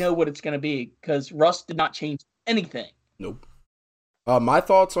 they know what it's going to be because Russ did not change anything. Nope. My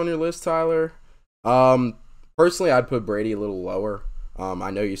thoughts on your list, Tyler. Personally, I'd put Brady a little lower.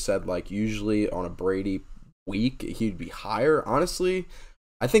 I know you said like usually on a Brady week he'd be higher. Honestly,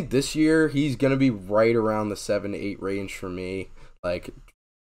 I think this year he's gonna be right around the 7 to 8 range for me, like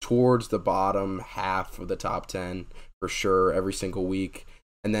towards the bottom half of the top 10 for sure every single week.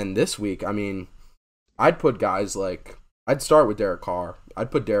 And then this week, I mean, I'd put guys like I'd start with Derek Carr.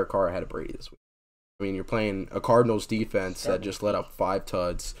 I'd put Derek Carr ahead of Brady this week. I mean, you're playing a Cardinals defense that just let up 5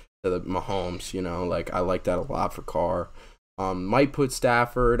 tuds to the Mahomes, like I like that a lot for Carr. Might put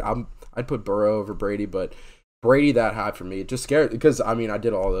Stafford. I'd put Burrow over Brady, but Brady that high for me, it just scared because I mean I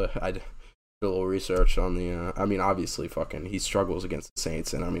did a little research on the. I mean, obviously, fucking he struggles against the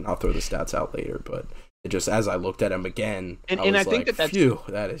Saints, and I mean I'll throw the stats out later, but it just as I looked at him again, I think that's phew,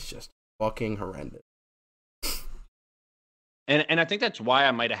 that is just fucking horrendous. And I think that's why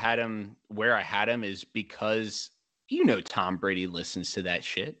I might have had him where I had him is because Tom Brady listens to that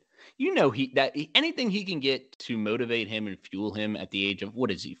shit. Anything he can get to motivate him and fuel him at the age of,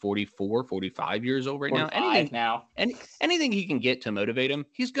 what is he, 44, 45 years old right now? Anything he can get to motivate him,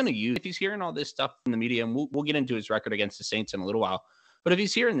 he's going to use. If he's hearing all this stuff in the media, and we'll get into his record against the Saints in a little while, but if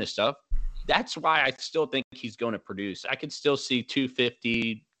he's hearing this stuff, that's why I still think he's going to produce. I could still see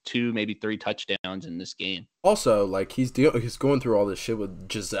 250, 2, maybe 3 touchdowns in this game. Also, like he's going through all this shit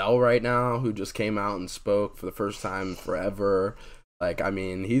with Giselle right now, who just came out and spoke for the first time forever. Like, I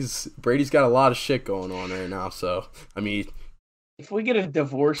mean, Brady's got a lot of shit going on right now. So, I mean, if we get a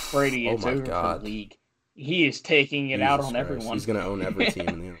divorce Brady, it's over for the league. He is taking it out on everyone. He's gonna own every team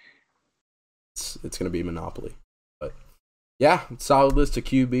in the NFL. It's gonna be a monopoly. But yeah, solid list of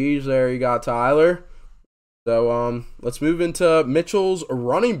QBs there. You got Tyler. So let's move into Mitchell's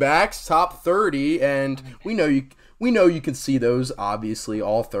running backs top 30, and we know you can see those, obviously,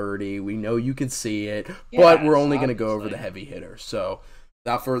 all 30. We know you can see it, but we're only going to go over the heavy hitters. So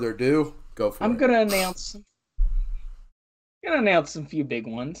without further ado, go for it. I'm gonna announce some few big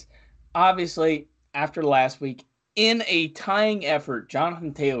ones. Obviously, after last week, in a tying effort,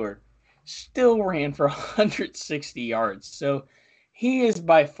 Jonathan Taylor still ran for 160 yards. So he is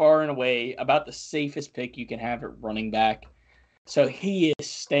by far and away about the safest pick you can have at running back. So he is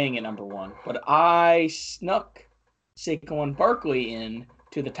staying at number 1. But I snuck Saquon Barkley in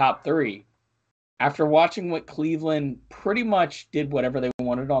to the top 3. After watching what Cleveland pretty much did whatever they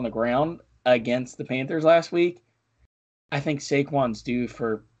wanted on the ground against the Panthers last week, I think Saquon's due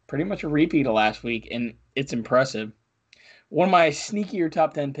for pretty much a repeat of last week, and it's impressive. One of my sneakier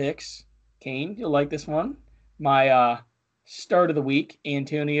top 10 picks, Kane, you'll like this one. My start of the week,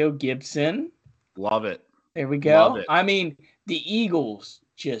 Antonio Gibson. Love it. There we go. Love it. I mean, the Eagles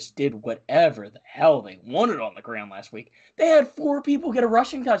just did whatever the hell they wanted on the ground last week. They had 4 people get a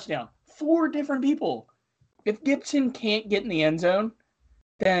rushing touchdown. 4 different people. If Gibson can't get in the end zone,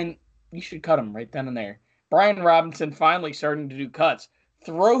 then you should cut him right then and there. Brian Robinson finally starting to do cuts.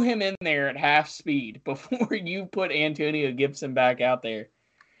 Throw him in there at half speed before you put Antonio Gibson back out there.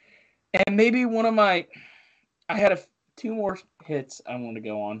 And maybe I had 2 more hits I want to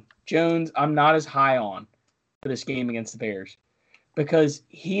go on. Jones, I'm not as high on for this game against the Bears because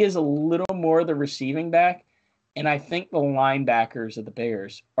he is a little more the receiving back, and I think the linebackers of the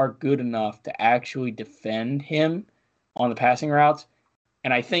Bears are good enough to actually defend him on the passing routes.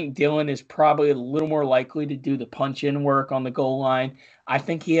 And I think Dylan is probably a little more likely to do the punch-in work on the goal line. I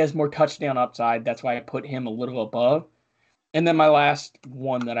think he has more touchdown upside. That's why I put him a little above. And then my last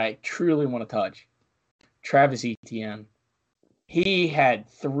one that I truly want to touch, Travis Etienne. He had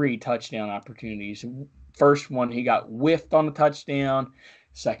 3 touchdown opportunities. First one, he got whiffed on the touchdown.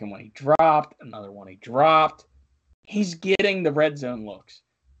 Second one, he dropped. Another one, he dropped. He's getting the red zone looks.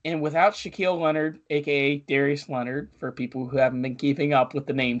 And without Shaquille Leonard, a.k.a. Darius Leonard, for people who haven't been keeping up with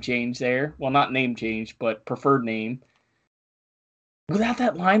the name change there. Well, not name change, but preferred name. Without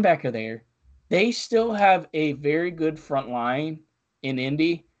that linebacker there, they still have a very good front line in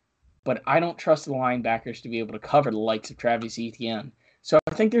Indy, but I don't trust the linebackers to be able to cover the likes of Travis Etienne. So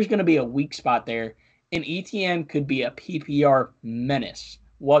I think there's going to be a weak spot there, and Etienne could be a PPR menace,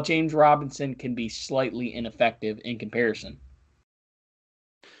 while James Robinson can be slightly ineffective in comparison.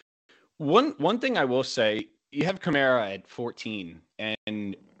 One thing I will say, you have Kamara at 14,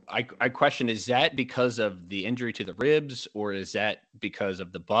 and I question, is that because of the injury to the ribs, or is that because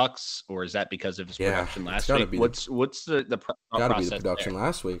of the Bucks, or is that because of his production last week? What's the gotta process be the production there?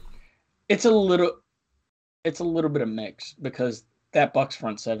 last week. It's a little bit of mix because that Bucks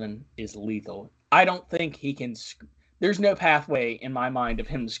front 7 is lethal. I don't think he can. There's no pathway in my mind of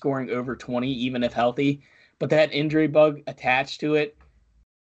him scoring over 20, even if healthy. But that injury bug attached to it,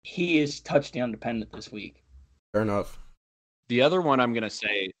 he is touchdown dependent this week. Fair enough. The other one I'm going to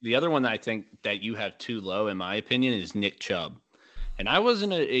say, the other one that I think that you have too low, in my opinion, is Nick Chubb. And I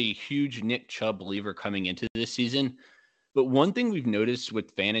wasn't a huge Nick Chubb believer coming into this season. But one thing we've noticed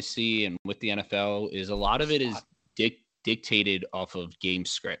with fantasy and with the NFL is a lot of it is dictated off of game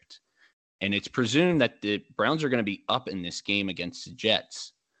script. And it's presumed that the Browns are going to be up in this game against the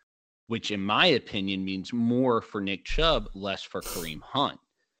Jets, which in my opinion means more for Nick Chubb, less for Kareem Hunt.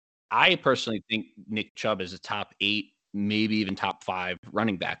 I personally think Nick Chubb is a top 8, maybe even top 5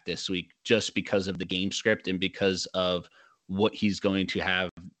 running back this week, just because of the game script and because of what he's going to have,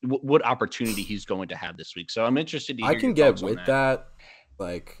 what opportunity he's going to have this week. So I'm interested to hear I can your get thoughts on with that.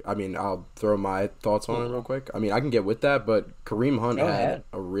 Like, I mean, I'll throw my thoughts on it real quick. I mean, I can get with that, but Kareem Hunt had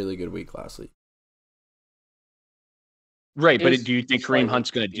a really good week last week. Right, but do you think Kareem Hunt's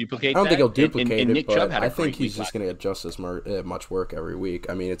going to duplicate that? I don't think he'll duplicate and it, Nick but Chubb had I think he's just going to get just as much work every week.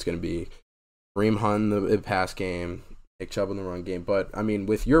 I mean, it's going to be Kareem Hunt in the pass game, Nick Chubb in the run game. But, I mean,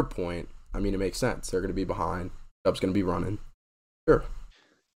 with your point, I mean, it makes sense. They're going to be behind. Chubb's going to be running. Sure.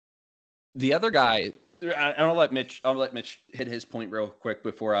 The other guy, I'll let Mitch hit his point real quick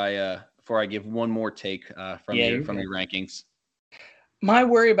before I give one more take from your rankings. My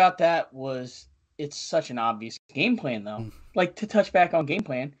worry about that was it's such an obvious game plan, though. Like, to touch back on game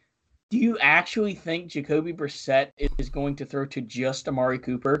plan, do you actually think Jacoby Brissett is going to throw to just Amari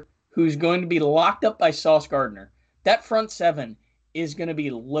Cooper, who's going to be locked up by Sauce Gardner? That front 7 is going to be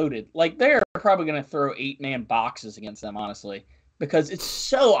loaded. Like, they're probably going to throw 8-man boxes against them, honestly, because it's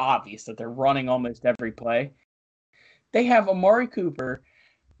so obvious that they're running almost every play. They have Amari Cooper.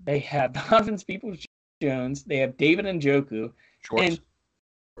 They have Donovan Peoples-Jones. They have David Njoku. And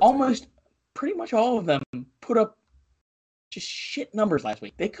almost pretty much all of them put up just shit numbers last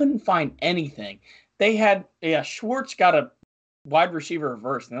week. They couldn't find anything. They had, Schwartz got a wide receiver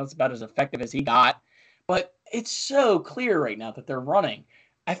reverse, and that's about as effective as he got. But it's so clear right now that they're running.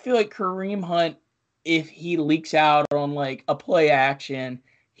 I feel like Kareem Hunt, if he leaks out on like a play action,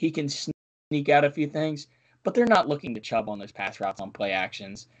 he can sneak out a few things. But they're not looking to Chubb on those pass routes on play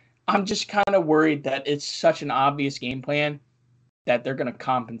actions. I'm just kind of worried that it's such an obvious game plan that they're going to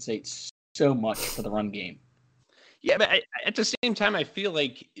compensate so much for the run game. Yeah, but at the same time, I feel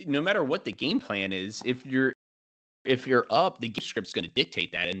like no matter what the game plan is, if you're up, the game script's going to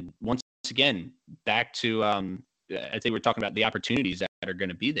dictate that. And once again, back to I think we're talking about the opportunities that are going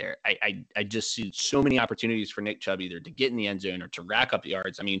to be there. I just see so many opportunities for Nick Chubb either to get in the end zone or to rack up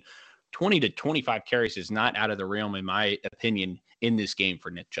yards. I mean, 20 to 25 carries is not out of the realm, in my opinion, in this game for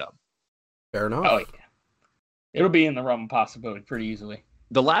Nick Chubb. Fair enough. Oh, yeah. It'll be in the realm of possibility pretty easily.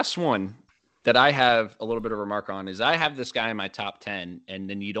 The last one that I have a little bit of a remark on is I have this guy in my top 10, and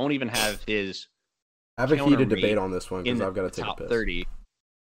then you don't even have his I have a heated debate on this one because I've got to take top a piss. 30.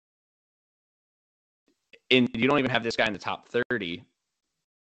 And you don't even have this guy in the top 30.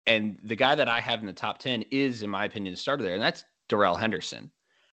 And the guy that I have in the top 10 is, in my opinion, the starter there, and that's Darrell Henderson.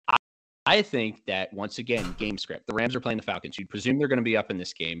 I think that, once again, game script. The Rams are playing the Falcons. You'd presume they're going to be up in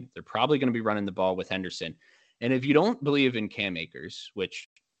this game. They're probably going to be running the ball with Henderson. And if you don't believe in Cam Akers, which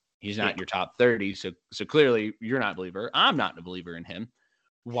he's not your top 30, so clearly you're not a believer. I'm not a believer in him.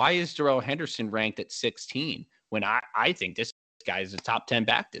 Why is Darrell Henderson ranked at 16 when I think this guy is a top 10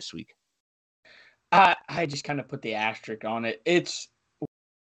 back this week? I just kind of put the asterisk on it. It's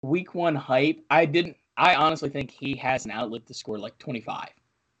week one hype. I honestly think he has an outlet to score like 25.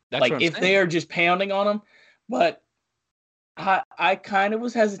 That's like if they are just pounding on him. But I kind of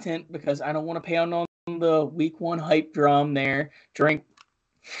was hesitant because I don't want to pound on the week one hype drum there. But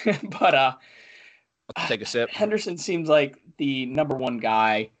I'll take a sip. Henderson seems like the number one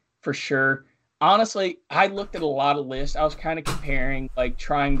guy for sure. Honestly, I looked at a lot of lists. I was kind of comparing, like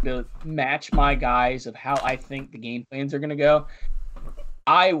trying to match my guys of how I think the game plans are going to go.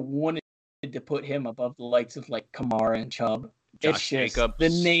 I wanted to put him above the likes of like Kamara and Chubb. It's just Jacobs.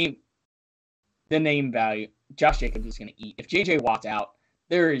 the name value. Josh Jacobs is going to eat. If J.J. Watt's out,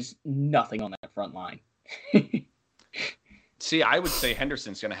 there is nothing on that front line. See, I would say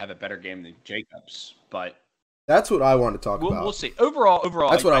Henderson's going to have a better game than Jacobs, but that's what I want to talk about. We'll see. Overall,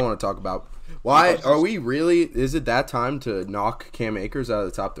 that's what I want to talk about. Why are we really? Is it that time to knock Cam Akers out of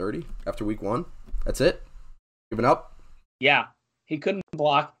the top 30 after week one? That's it? Giving up? Yeah, he couldn't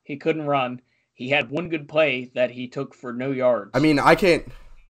block. He couldn't run. He had one good play that he took for no yards. I mean, I can't.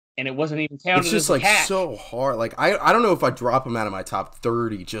 And it wasn't even counted. It's just like so hard. Like I don't know if I drop him out of my top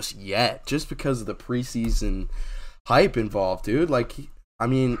 30 just yet, just because of the preseason hype involved, dude. Like,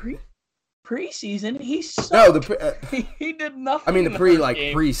 preseason, he sucked. No, he did nothing. I mean, the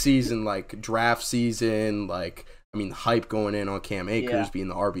preseason, like draft season, like hype going in on Cam Akers being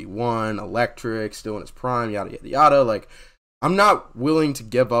the RB1, electric, still in his prime, yada yada yada. Like, I'm not willing to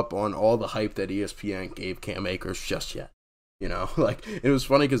give up on all the hype that ESPN gave Cam Akers just yet. You know, like, it was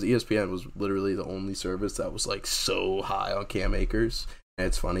funny because ESPN was literally the only service that was like so high on Cam Akers, and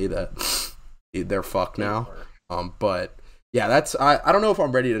it's funny that they're fucked now. But yeah, I don't know if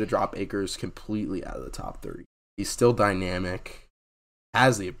I'm ready to drop Akers completely out of the top 30. He's still dynamic,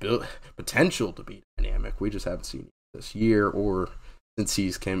 has the potential to be dynamic. We just haven't seen it this year or since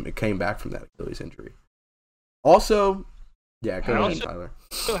he's came back from that Achilles injury. Also, yeah, go ahead, Tyler.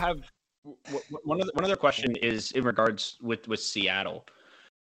 Also have one other question is in regards with Seattle.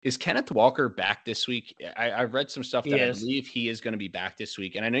 Is Kenneth Walker back this week? I read some stuff that I believe he is going to be back this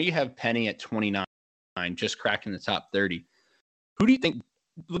week, and I know you have Penny at 29, just cracking the top 30. Who do you think,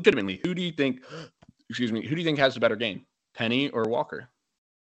 legitimately, who do you think has a better game, Penny or Walker?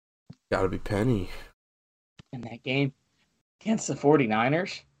 Gotta be Penny. In that game against the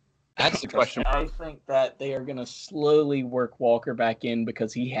 49ers? That's the question. I think that they are going to slowly work Walker back in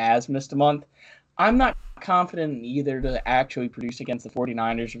because he has missed a month. I'm not confident in either to actually produce against the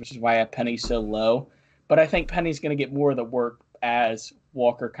 49ers, which is why I have Penny so low. But I think Penny's going to get more of the work as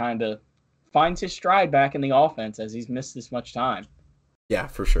Walker kind of finds his stride back in the offense as he's missed this much time. Yeah,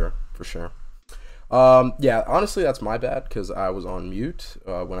 for sure. Yeah, honestly, that's my bad because I was on mute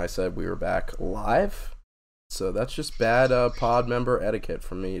when I said we were back live. So that's just bad pod member etiquette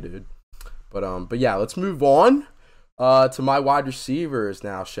from me, dude. But yeah, let's move on to my wide receivers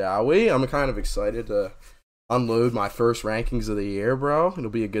now, shall we? I'm kind of excited to unload my first rankings of the year, bro. It'll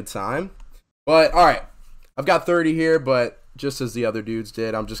be a good time. But all right, I've got 30 here, but just as the other dudes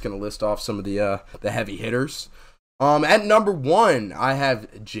did, I'm just gonna list off some of the heavy hitters. At number 1, I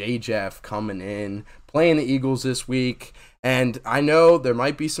have J. Jeff coming in, playing the Eagles this week. And I know there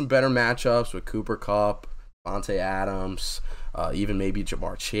might be some better matchups with Cooper Kupp, Vontae Adams, even maybe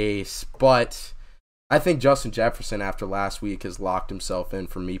Jamar Chase. But I think Justin Jefferson, after last week, has locked himself in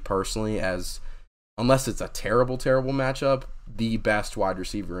for me personally as, unless it's a terrible, terrible matchup, the best wide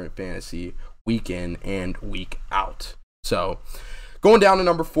receiver in fantasy week in and week out. So going down to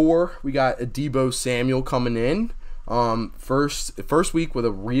number 4, we got Deebo Samuel coming in. First week with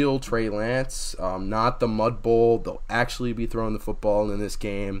a real Trey Lance, not the Mud Bowl. They'll actually be throwing the football in this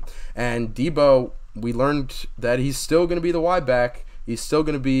game. And Deebo, we learned that he's still going to be the wide back. He's still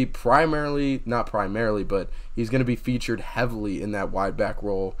going to be not primarily, but he's going to be featured heavily in that wide back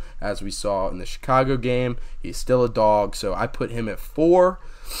role as we saw in the Chicago game. He's still a dog, so I put him at 4.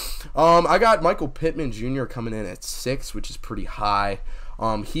 I got Michael Pittman Jr. coming in at 6, which is pretty high.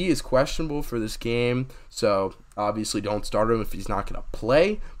 He is questionable for this game, so obviously don't start him if he's not going to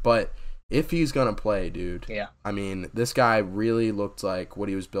play. But if he's going to play, dude, yeah. I mean, this guy really looked like what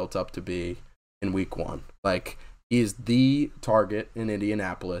he was built up to be in week 1. Like, he is the target in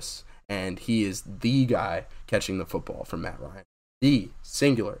Indianapolis, and he is the guy catching the football from Matt Ryan. The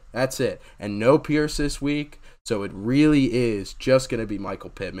singular. That's it. And no Pierce this week, so it really is just going to be Michael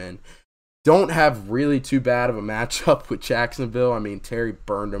Pittman. Don't have really too bad of a matchup with Jacksonville. I mean, Terry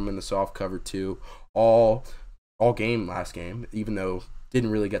burned him in the soft cover too all game last game, even though didn't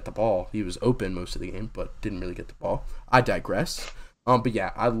really get the ball. He was open most of the game, but didn't really get the ball. I digress. But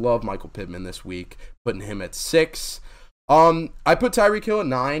yeah, I love Michael Pittman this week, putting him at 6. I put Tyreek Hill at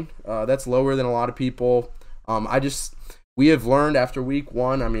 9. That's lower than a lot of people. We have learned after week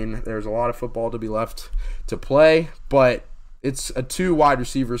 1, I mean, there's a lot of football to be left to play, but it's a 2 wide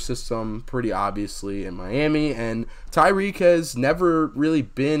receiver system pretty obviously in Miami, and Tyreek has never really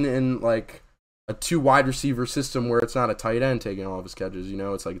been in like a 2 wide receiver system where it's not a tight end taking all of his catches. You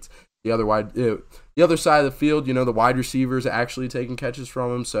know, it's like it's the other side of the field. You know, the wide receivers actually taking catches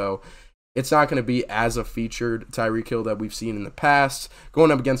from him, so it's not going to be as a featured Tyreek Hill that we've seen in the past,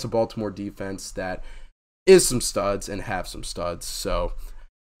 going up against a Baltimore defense that is some studs and have some studs. So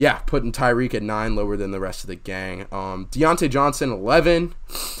yeah, putting Tyreek at 9, lower than the rest of the gang. Deontay Johnson, 11.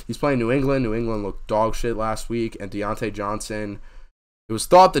 He's playing New England. New England looked dog shit last week. And Deontay Johnson, it was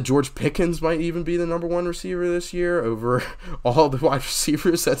thought that George Pickens might even be the number 1 receiver this year over all the wide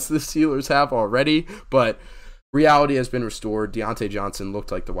receivers that the Steelers have already. But reality has been restored. Deontay Johnson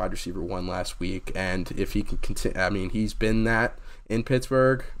looked like the wide receiver 1 last week. And if he can continue, I mean, he's been that in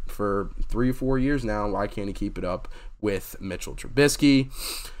Pittsburgh for 3 or 4 years now. Why can't he keep it up with Mitchell Trubisky?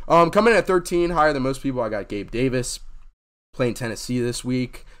 Coming in at 13, higher than most people, I got Gabe Davis playing Tennessee this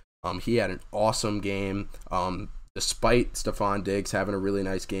week. He had an awesome game, despite Stephon Diggs having a really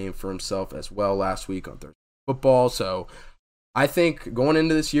nice game for himself as well last week on Thursday Football. So I think going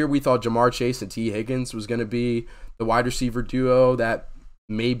into this year, we thought Jamar Chase and T. Higgins was going to be the wide receiver duo that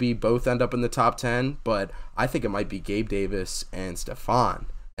maybe both end up in the top 10, but I think it might be Gabe Davis and Stephon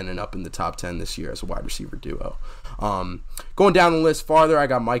ending up in the top 10 this year as a wide receiver duo. Going down the list farther, I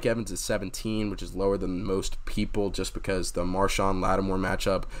got Mike Evans at 17, which is lower than most people just because the Marshawn Lattimore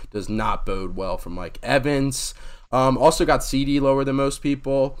matchup does not bode well for Mike Evans. Also got CD lower than most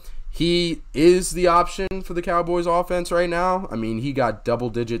people. He is the option for the Cowboys offense right now. I mean, he got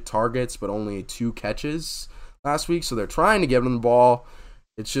double-digit targets but only 2 catches last week, so they're trying to give him the ball.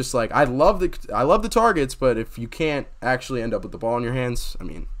 It's just like I love the targets, but if you can't actually end up with the ball in your hands, I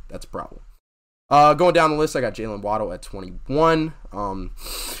mean, that's a problem. Going down the list, I got Jalen Waddle at 21.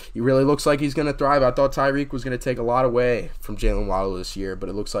 He really looks like he's going to thrive. I thought Tyreek was going to take a lot away from Jalen Waddle this year, but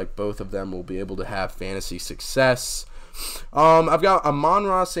it looks like both of them will be able to have fantasy success. I've got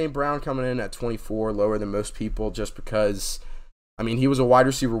Amon-Ra St. Brown coming in at 24, lower than most people just because, I mean, he was a wide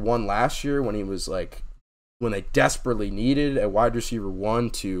receiver 1 last year when they desperately needed a wide receiver 1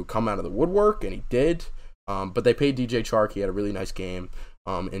 to come out of the woodwork, and he did. But they paid DJ Chark. He had a really nice game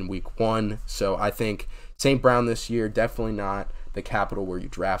in week 1. So I think St. Brown this year, definitely not the capital where you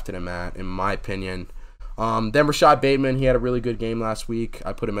drafted him at, in my opinion. Then Rashad Bateman, he had a really good game last week.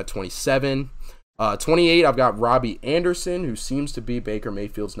 I put him at 27. 28, I've got Robbie Anderson, who seems to be Baker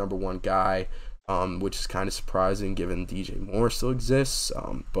Mayfield's number 1 guy, which is kind of surprising given DJ Moore still exists.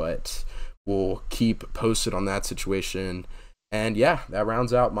 But we'll keep posted on that situation. And yeah, that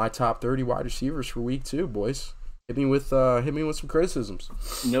rounds out my top 30 wide receivers for week 2, boys. Hit me with some criticisms.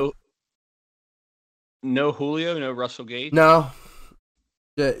 No Julio, no Russell Gage. No.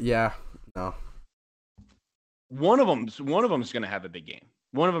 Yeah, no. One of them's going to have a big game.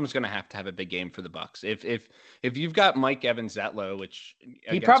 One of them is going to have a big game for the Bucs. If you've got Mike Evans that low, which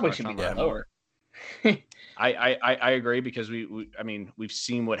he probably should be lower. I agree because we've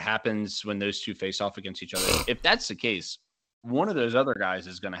seen what happens when those two face off against each other. If that's the case, one of those other guys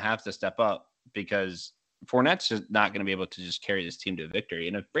is going to have to step up because Fournette's just not going to be able to just carry this team to a victory.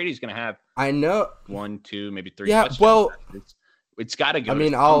 And if Brady's going to have, 1, 2, maybe 3 touchdowns, well, it's got to go. I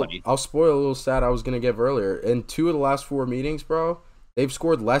mean, to somebody. I'll spoil a little stat I was going to give earlier. In 2 of the last 4 meetings, bro, they've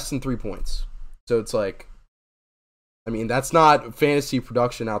scored less than 3 points. So it's like, I mean, that's not fantasy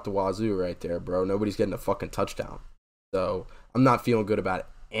production out the wazoo right there, bro. Nobody's getting a fucking touchdown. So I'm not feeling good about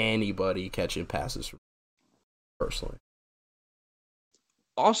anybody catching passes from me, personally.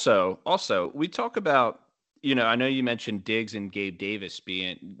 Also, we talk about, I know you mentioned Diggs and Gabe Davis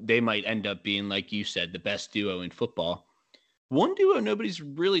they might end up being, like you said, the best duo in football. One duo nobody's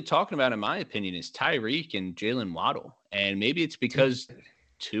really talking about, in my opinion, is Tyreek and Jalen Waddle. And maybe it's because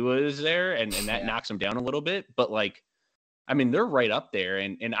Tua is there and that knocks him down a little bit. But, like, I mean, they're right up there.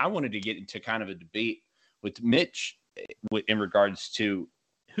 And I wanted to get into kind of a debate with Mitch in regards to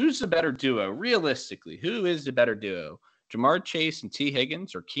who's the better duo. Realistically, who is the better duo? Jamar Chase and T.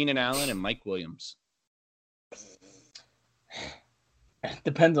 Higgins or Keenan Allen and Mike Williams?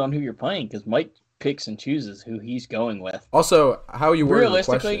 Depends on who you're playing because Mike picks and chooses who he's going with. Also, how are you wording the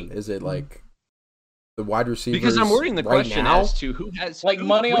question? Is it like the wide receivers? Because I'm wording the question now? As to who has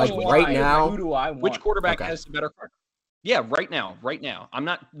money on the line. Right now, who do I want? Which quarterback has the better card? Yeah, right now. I'm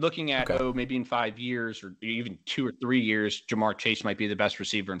not looking at maybe in 5 years or even 2 or 3 years, Jamar Chase might be the best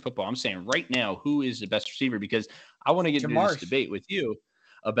receiver in football. I'm saying right now, who is the best receiver? Because I want to get into this debate with you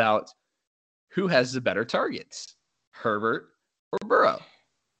about who has the better targets, Herbert or Burrow.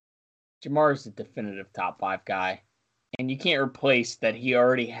 Jamar is the definitive top 5 guy, and you can't replace that. He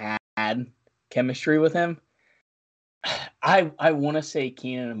already had chemistry with him. I want to say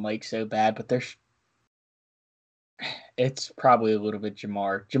Keenan and Mike so bad, but it's probably a little bit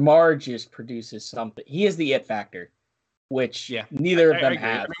Jamar. Jamar just produces something. He is the it factor, which neither of them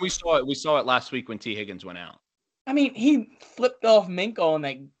have. I mean, we saw it last week when T. Higgins went out. I mean, he flipped off Mink on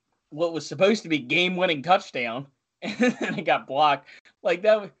that what was supposed to be game-winning touchdown, and then it got blocked. Like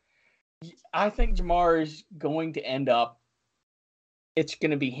that. I think Jamar is going to end up. It's going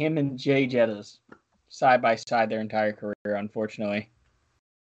to be him and Jay Jettas side by side their entire career, unfortunately.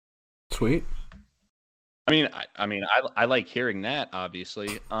 Sweet. I mean, I like hearing that.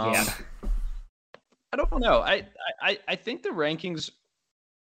 Obviously, I don't know. I think the rankings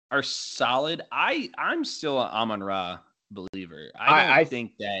are solid. I'm still an Amon-Ra believer. I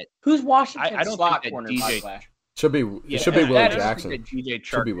think that who's Washington's I don't slot think corner, that by the way? Should be Willie Jackson.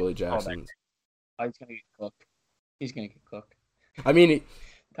 Should be Willie Jackson. Oh, he's gonna get cooked. He's gonna get cooked. I mean,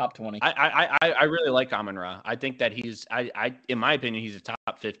 top 20. I really like Amon-Ra. I think that he's in my opinion he's a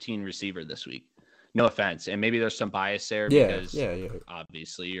top 15 receiver this week. No offense, and maybe there's some bias there because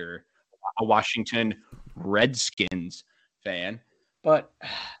obviously you're a Washington Redskins fan. But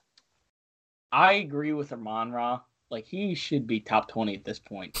I agree with Amon-Ra. Like, he should be top 20 at this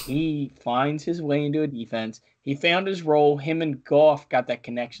point. He finds his way into a defense. He found his role. Him and Goff got that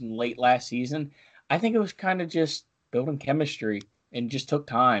connection late last season. I think it was kind of just building chemistry and just took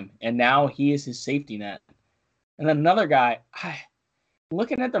time. And now he is his safety net. And then another guy,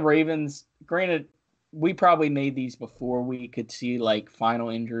 looking at the Ravens, granted, we probably made these before we could see, like, final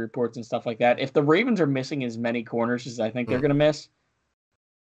injury reports and stuff like that. If the Ravens are missing as many corners as I think they're going to miss,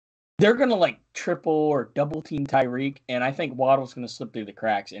 they're going to, like, triple or double team Tyreek, and I think Waddle's going to slip through the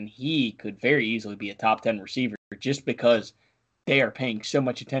cracks, and he could very easily be a top 10 receiver just because they are paying so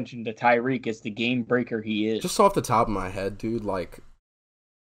much attention to Tyreek as the game breaker he is. Just off the top of my head, dude, like,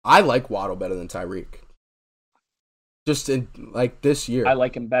 I like Waddle better than Tyreek. Just in, like, this year. I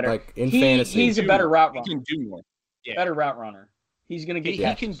like him better. Like, in fantasy. He's a better route runner. He can do more. Yeah. Better route runner. He's going to get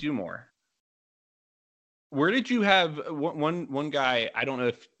He can do more. Where did you have one guy? I don't know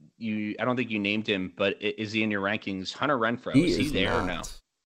if I don't think you named him, but is he in your rankings? Hunter Renfrow. Is he there or no?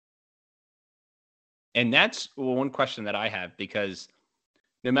 And that's one question that I have, because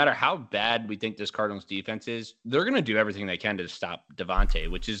no matter how bad we think this Cardinals defense is, they're going to do everything they can to stop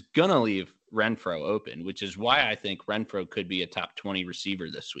Devontae, which is going to leave Renfrow open, which is why I think Renfrow could be a top 20 receiver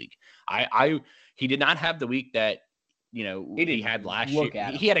this week. He did not have the week that he had last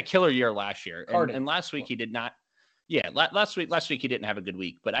year. He had a killer year last year, and last week he did not. Yeah, last week he didn't have a good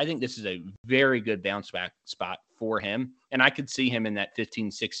week, but I think this is a very good bounce back spot for him, and I could see him in that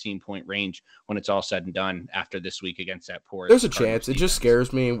 15, 16 point range when it's all said and done after this week against that poor. There's a chance. It just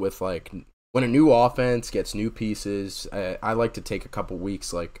scares me with, like, when a new offense gets new pieces. I like to take a couple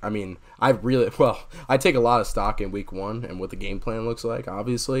weeks. Like, I mean, I take a lot of stock in week 1 and what the game plan looks like,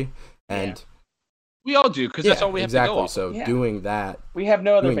 obviously, and. Yeah. We all do, because that's all we have to go off. So doing that, we have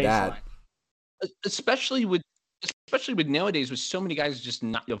no other baseline. especially with nowadays with so many guys just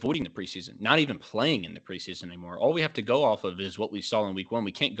not avoiding the preseason, not even playing in the preseason anymore. All we have to go off of is what we saw in week 1.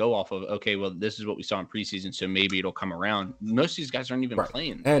 We can't go off of, okay, well, this is what we saw in preseason, so maybe it'll come around. Most of these guys aren't even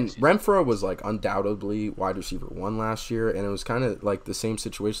playing. And Renfrow was like undoubtedly wide receiver 1 last year, and it was kind of like the same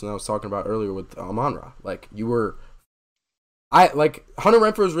situation that I was talking about earlier with Amon-Ra. Like Hunter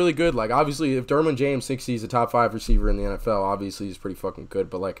Renfrow is really good. Like obviously, if Derwin James thinks he's a top 5 receiver in the NFL, obviously he's pretty fucking good.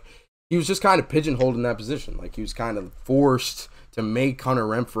 But like, he was just kind of pigeonholed in that position. Like he was kind of forced to make Hunter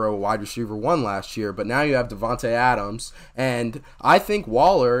Renfrow a wide receiver 1 last year. But now you have Devontae Adams, and I think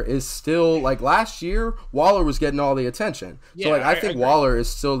Waller is still like last year. Waller was getting all the attention. Yeah, so like I think Waller is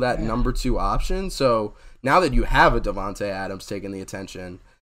still that number 2 option. So now that you have a Devontae Adams taking the attention,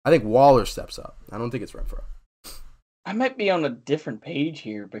 I think Waller steps up. I don't think it's Renfrow. I might be on a different page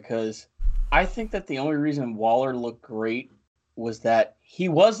here because I think that the only reason Waller looked great was that he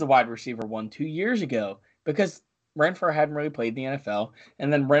was the wide receiver 1 2 years ago because Renfrow hadn't really played the NFL,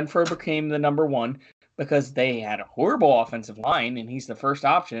 and then Renfrow became the number 1 because they had a horrible offensive line, and he's the first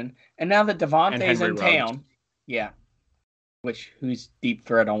option. And now that Devontae's in town, who's deep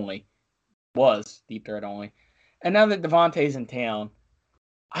threat only, was deep threat only, and now that Devontae's in town,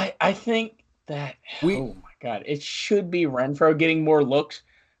 I think that oh my God, it should be Renfrow getting more looks.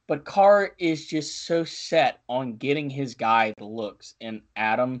 But Carr is just so set on getting his guy the looks and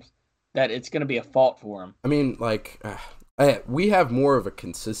Adams that it's going to be a fault for him. I mean, like, we have more of a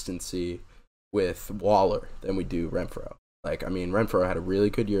consistency with Waller than we do Renfrow. Like, I mean, Renfrow had a really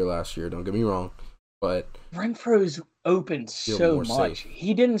good year last year, don't get me wrong, but Renfrow's open so much. Safe.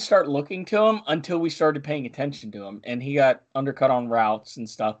 He didn't start looking to him until we started paying attention to him, and he got undercut on routes and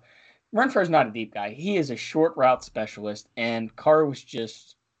stuff. Renfrow's not a deep guy. He is a short route specialist, and Carr was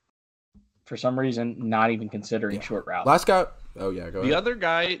just, for some reason, not even considering short routes. Last guy. Oh yeah, go ahead.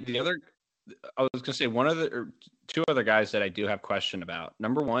 I was gonna say two other guys that I do have question about.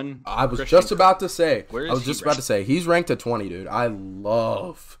 Number 1, I was just about to say. He's ranked at 20, dude. I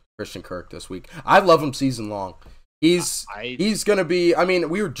love Christian Kirk this week. I love him season long. He's gonna be. I mean,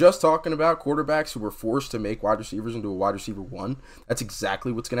 we were just talking about quarterbacks who were forced to make wide receivers into a wide receiver 1. That's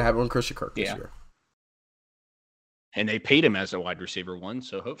exactly what's gonna happen with Christian Kirk this year. And they paid him as a wide receiver 1,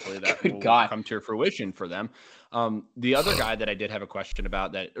 so hopefully that will come to fruition for them. The other guy that I did have a question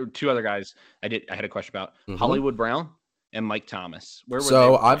about, or 2 other guys I had a question about, Hollywood Brown and Mike Thomas.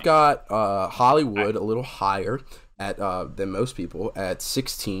 I've got Hollywood a little higher than most people at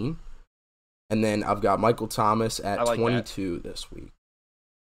 16, and then I've got Michael Thomas at 22 this week.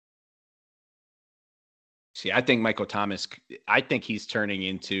 See, I think Michael Thomas. I think he's turning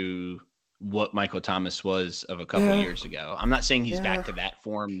into what Michael Thomas was of a couple of years ago. I'm not saying he's back to that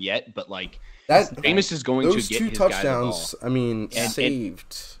form yet, but like Jameis is going to get his touchdowns. I mean,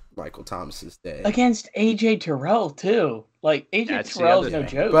 saved Michael Thomas's day against AJ Terrell too. Like AJ Terrell's no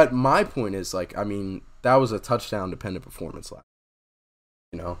joke. But my point is, like, I mean, that was a touchdown dependent performance last.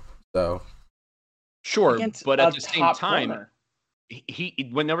 So sure, but at the same time,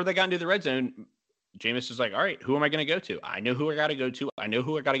 he whenever they got into the red zone, Jameis was like, all right, who am I going to go to? I know who I got to go to. I know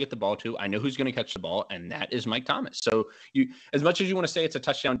who I got to get the ball to. I know who's going to catch the ball, and that is Mike Thomas. So as much as you want to say it's a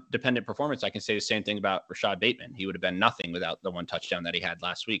touchdown-dependent performance, I can say the same thing about Rashad Bateman. He would have been nothing without the 1 touchdown that he had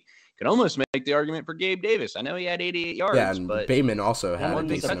last week. Could almost make the argument for Gabe Davis. I know he had 88 yards. Yeah, and but Bateman also had a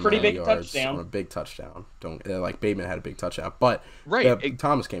decent pretty big yards touchdown. On a big touchdown. Bateman had a big touchdown, but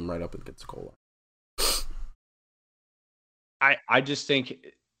Thomas came right up against the goal line. I just think.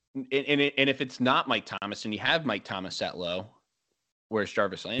 And if it's not Mike Thomas and you have Mike Thomas at low, where's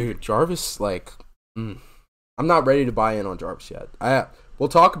Jarvis Landry? Dude, Jarvis, I'm not ready to buy in on Jarvis yet. We'll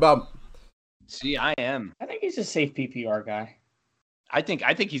talk about. See, I am. I think he's a safe PPR guy. I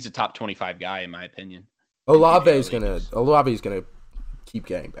think he's a top 25 guy in my opinion. Olave's gonna keep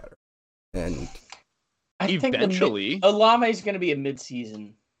getting better, and eventually Olave's gonna be a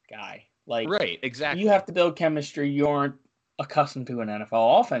midseason guy. Like right, exactly. You have to build chemistry. You aren't accustomed to an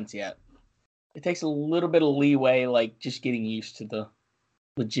NFL offense yet. It takes a little bit of leeway, like just getting used to the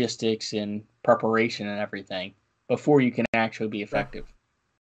logistics and preparation and everything before you can actually be effective.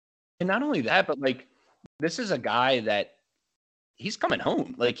 And not only that, but like this is a guy that he's coming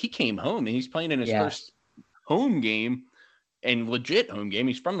home. Like he came home and he's playing in his first home game and legit home game.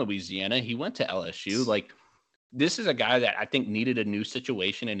 He's from Louisiana. He went to LSU. Like this is a guy that I think needed a new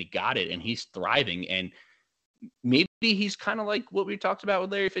situation and he got it and he's thriving. And maybe he's kind of like what we talked about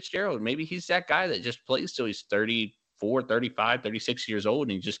with Larry Fitzgerald. Maybe he's that guy that just plays till he's 34, 35, 36 years old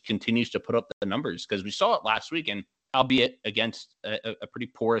and he just continues to put up the numbers because we saw it last week and albeit against a pretty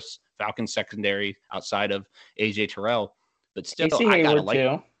porous Falcons secondary outside of AJ Terrell. But still, I gotta like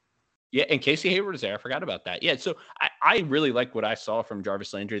him. Yeah, and Casey Hayward is there. I forgot about that. Yeah, so I really like what I saw from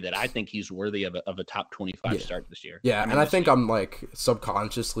Jarvis Landry, that I think he's worthy of a top 25 start this year. Yeah, and I think I'm like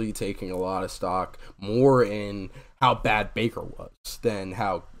subconsciously taking a lot of stock more in how bad Baker was than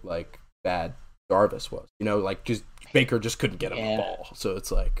how like bad Jarvis was. You know, like just Baker just couldn't get him the ball. So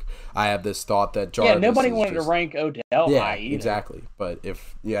it's like I have this thought that Jarvis. Yeah, nobody wanted to rank Odell high either. Exactly. But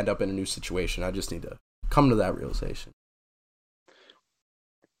if you end up in a new situation, I just need to come to that realization.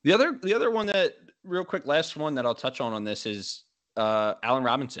 The other one that, real quick, last one that I'll touch on this is Allen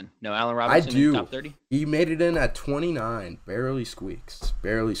Robinson. No, Allen Robinson in top 30. He made it in at 29, barely squeaks.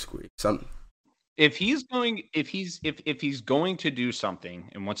 If he's going to do something,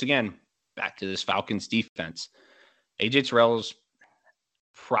 and once again, back to this Falcons defense, AJ Terrell's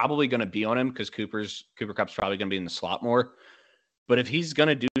probably going to be on him because Cooper Kupp's probably going to be in the slot more. But if he's going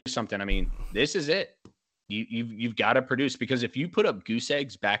to do something, I mean, this is it. You've got to produce, because if you put up goose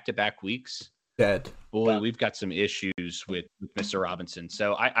eggs back-to-back weeks, we've got some issues with Mr. Robinson.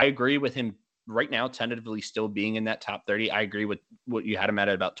 So I agree with him right now, tentatively still being in that top 30. I agree with what you had him at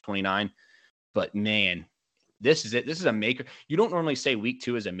about 29. But, man, this is it. This is a maker. You don't normally say week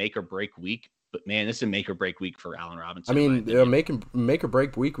 2 is a make-or-break week, but, man, this is a make-or-break week for Allen Robinson. I mean,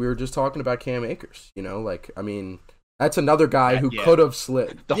 make-or-break week, we were just talking about Cam Akers. You know, like, I mean – that's another guy who could have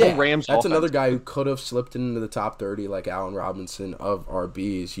slipped. The whole Rams That's offense. Another guy who could have slipped into the top 30, like Allen Robinson of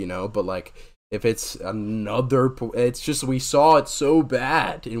RBs, you know. But, like, if it's it's just we saw it so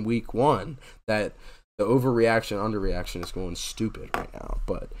bad in week 1 that the overreaction, underreaction is going stupid right now.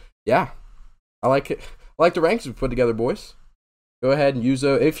 But, yeah, I like it. I like the rankings we put together, boys. Go ahead and use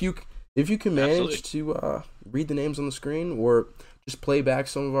if you can manage to read the names on the screen or – just play back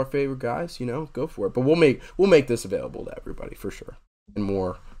some of our favorite guys, you know, go for it. But we'll make this available to everybody for sure in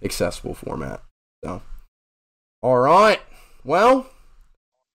more accessible format. So, all right. Well,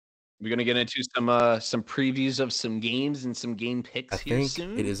 we're gonna get into some previews of some games and some game picks here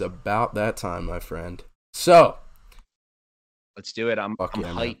soon. It is about that time, my friend. So, let's do it. I'm hype.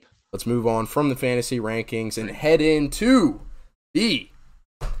 Man. Let's move on from the fantasy rankings and head into the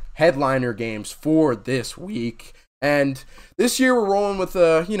headliner games for this week. And this year we're rolling with,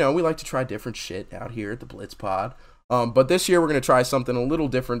 we like to try different shit out here at the Blitz Pod. But this year we're going to try something a little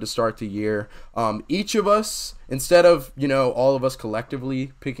different to start the year. Each of us, instead of, all of us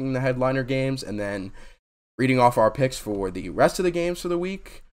collectively picking the headliner games and then reading off our picks for the rest of the games for the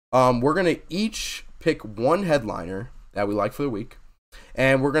week, we're going to each pick one headliner that we like for the week.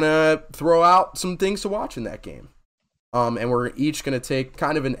 And we're going to throw out some things to watch in that game. And we're each going to take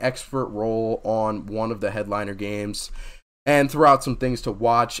kind of an expert role on one of the headliner games and throw out some things to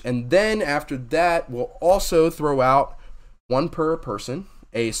watch. And then after that, we'll also throw out one per person,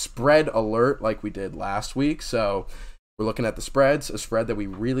 a spread alert like we did last week. So we're looking at the spreads, a spread that we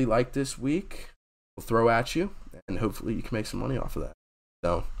really like this week. We'll throw at you, and hopefully you can make some money off of that.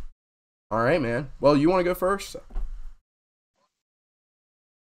 So, all right, man. Well, you want to go first?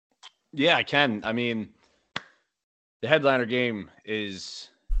 Yeah, I can. I mean, the headliner game is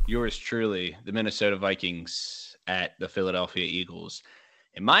yours truly, the Minnesota Vikings at the Philadelphia Eagles.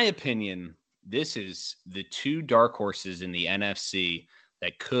 In my opinion, this is the two dark horses in the NFC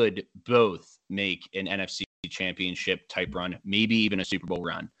that could both make an NFC championship type run, maybe even a Super Bowl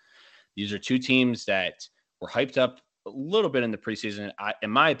run. These are two teams that were hyped up a little bit in the preseason. In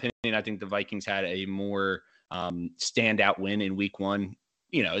my opinion, I think the Vikings had a more standout win in week 1.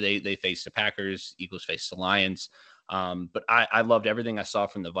 They faced the Packers, Eagles faced the Lions. But I loved everything I saw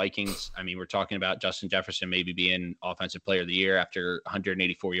from the Vikings. I mean, we're talking about Justin Jefferson maybe being Offensive Player of the Year after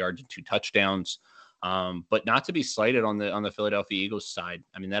 184 yards and 2 touchdowns. But not to be slighted on the Philadelphia Eagles side.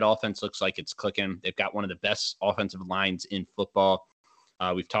 I mean, that offense looks like it's clicking. They've got one of the best offensive lines in football.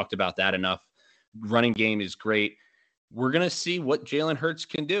 We've talked about that enough. Running game is great. We're going to see what Jalen Hurts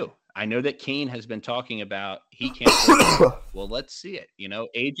can do. I know that Kane has been talking about he can't. Well, let's see it.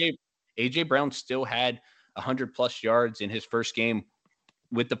 AJ Brown still had 100+ yards in his first game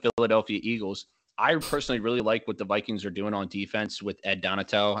with the Philadelphia Eagles. I personally really like what the Vikings are doing on defense with Ed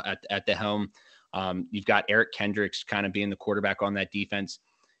Donatel at the helm. You've got Eric Kendricks kind of being the quarterback on that defense.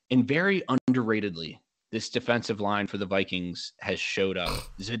 And very underratedly, this defensive line for the Vikings has showed up.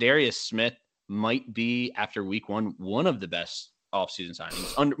 Zadarius Smith might be, after week 1, one of the best offseason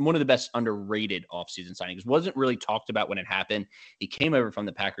signings, one of the best underrated offseason signings. Wasn't really talked about when it happened. He came over from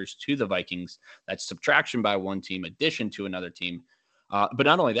the Packers to the Vikings. That's subtraction by one team, addition to another team. But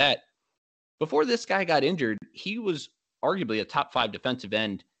not only that, before this guy got injured, he was arguably a top 5 defensive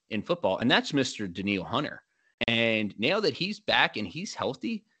end in football, and that's Mr. Danielle Hunter. And now that he's back and he's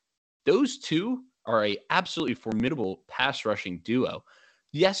healthy, those two are a absolutely formidable pass rushing duo.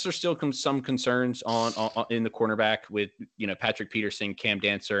 Yes, there's still some concerns on in the cornerback with Patrick Peterson, Cam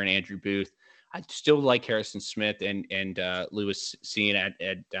Dancer, and Andrew Booth. I still like Harrison Smith and Lewis Cine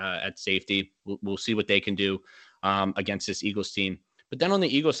at safety. We'll see what they can do against this Eagles team. But then on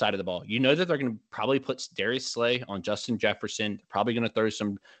the Eagles side of the ball, that they're going to probably put Darius Slay on Justin Jefferson. They're probably going to throw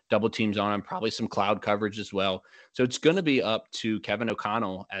some double teams on him, probably some cloud coverage as well. So it's going to be up to Kevin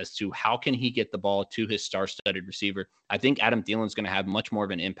O'Connell as to how can he get the ball to his star-studded receiver. I think Adam Thielen's going to have much more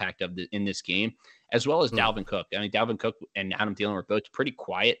of an impact in this game, as well as Dalvin Cook. I mean, Dalvin Cook and Adam Thielen were both pretty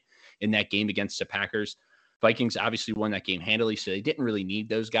quiet in that game against the Packers. Vikings obviously won that game handily, so they didn't really need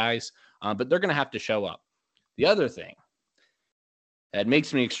those guys, but they're going to have to show up. The other thing that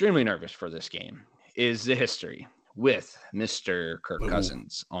makes me extremely nervous for this game is the history with Mr. Kirk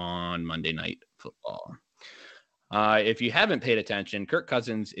Cousins on Monday Night Football. If you haven't paid attention, Kirk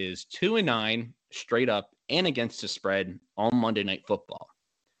Cousins is 2-9 straight up and against the spread on Monday Night Football.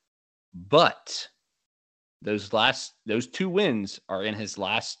 But those 2 wins are in his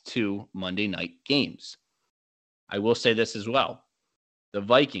last 2 Monday night games. I will say this as well. The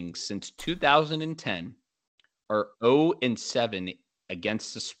Vikings since 2010 are 0-7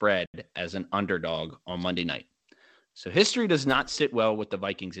 against the spread as an underdog on Monday night. So history does not sit well with the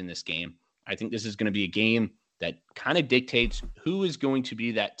Vikings in this game. I think this is going to be a game that kind of dictates who is going to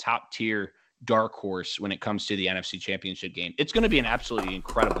be that top tier dark horse when it comes to the NFC Championship game. It's going to be an absolutely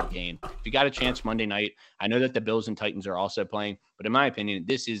incredible game. If you got a chance Monday night, I know that the Bills and Titans are also playing, but in my opinion,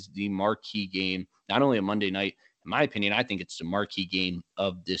 this is the marquee game, not only a Monday night. In my opinion, I think it's the marquee game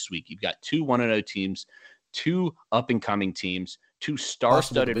of this week. You've got 2 1-0 teams, 2 up-and-coming teams, 2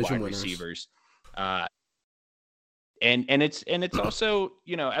 star-studded wide receivers. And it's also,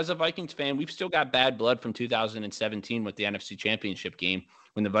 as a Vikings fan, we've still got bad blood from 2017 with the NFC Championship game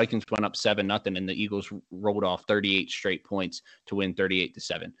when the Vikings went up 7-0 and the Eagles rolled off 38 straight points to win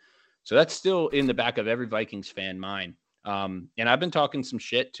 38-7. So that's still in the back of every Vikings fan mind. And I've been talking some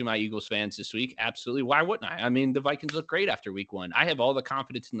shit to my Eagles fans this week. Absolutely. Why wouldn't I? I mean, the Vikings look great after week 1. I have all the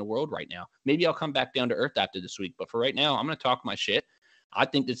confidence in the world right now. Maybe I'll come back down to earth after this week. But for right now, I'm going to talk my shit. I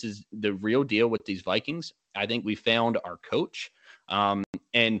think this is the real deal with these Vikings. I think we found our coach.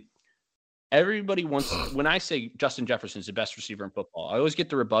 And everybody wants, when I say Justin Jefferson is the best receiver in football, I always get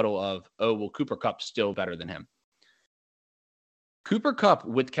the rebuttal of, oh, well, Cooper Kupp's still better than him. Cooper Kupp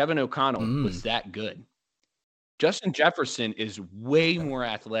with Kevin O'Connell was that good. Justin Jefferson is way more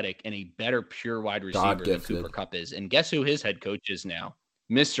athletic and a better pure wide receiver than Cooper Kupp is. And guess who his head coach is now?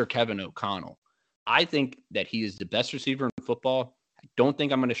 Mr. Kevin O'Connell. I think that he is the best receiver in football. I don't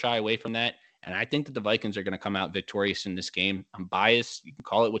think I'm going to shy away from that. And I think that the Vikings are going to come out victorious in this game. I'm biased. You can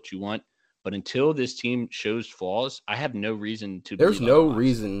call it what you want. But until this team shows flaws, I have no reason to There's no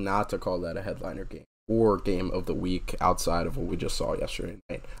reason not to call that a headliner game or game of the week outside of what we just saw yesterday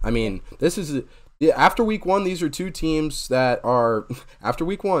night. I mean, this is... Yeah, after week 1, these are 2 teams that are, after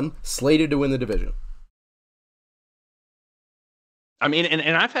week 1, slated to win the division. I mean,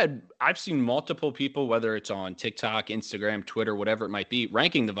 and I've seen multiple people, whether it's on TikTok, Instagram, Twitter, whatever it might be,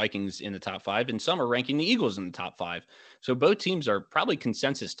 ranking the Vikings in the top 5, and some are ranking the Eagles in the top 5. So both teams are probably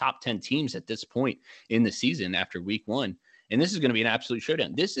consensus top 10 teams at this point in the season after week 1. And this is going to be an absolute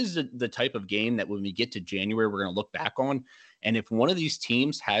showdown. This is the type of game that when we get to January, we're going to look back on. And if one of these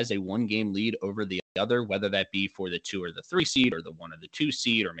teams has a 1-game lead over the other, whether that be for the 2 or the 3 seed or the 1 or the 2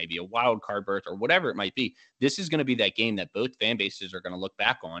 seed or maybe a wild card berth or whatever it might be, this is going to be that game that both fan bases are going to look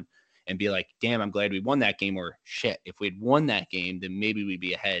back on and be like, damn, I'm glad we won that game, or shit, if we'd won that game, then maybe we'd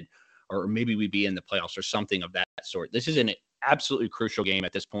be ahead or maybe we'd be in the playoffs or something of that sort. This is an absolutely crucial game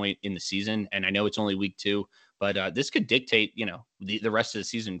at this point in the season. And I know it's only week 2, but this could dictate, the rest of the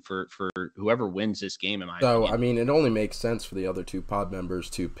season for whoever wins this game, in my opinion. So, I mean, it only makes sense for the other 2 pod members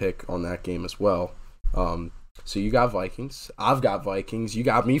to pick on that game as well. So you got Vikings. I've got Vikings. You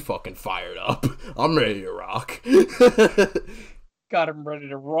got me fucking fired up. I'm ready to rock. Got him ready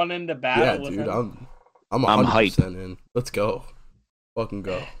to run into battle with dude, him. I'm 100% in. Let's go. Fucking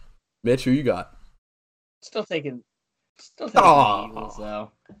go. Mitch, who you got? Still taking the Eagles,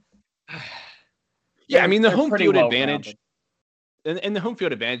 though. Yeah, I mean, the home field advantage, and the home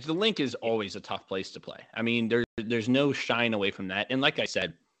field advantage, the link is always a tough place to play. I mean, there's no shying away from that. And like I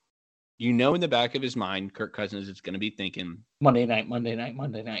said, in the back of his mind, Kirk Cousins is going to be thinking Monday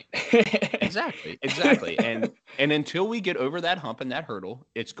night. Exactly. And until we get over that hump and that hurdle,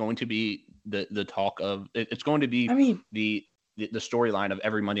 it's going to be it's going to be the storyline of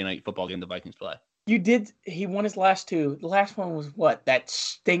every Monday night football game the Vikings play. He won his last two. The last one was what? That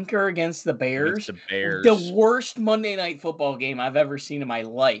stinker against the Bears. Against the Bears. The worst Monday Night Football game I've ever seen in my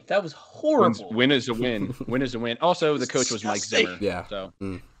life. That was horrible. Win is a win. Win is a win. Also, the coach was Mike Zimmer. Yeah. So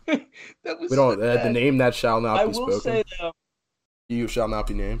That was We don't so bad. the name that shall not I be will spoken. say though, You shall not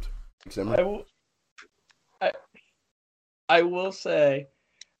be named. Zimmer. I will say,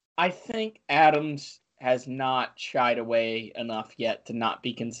 I think Adams has not shied away enough yet to not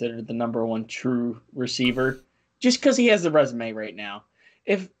be considered the number one true receiver, just because he has the resume right now.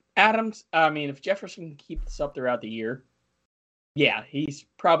 If Jefferson can keep this up throughout the year, yeah, he's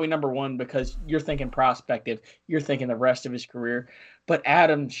probably number one because you're thinking prospective, you're thinking the rest of his career. But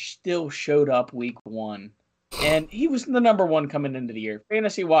Adams still showed up week one, and he was the number one coming into the year.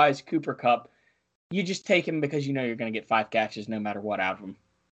 Fantasy-wise, Cooper Kupp, you just take him because you know you're going to get 5 catches no matter what out of him.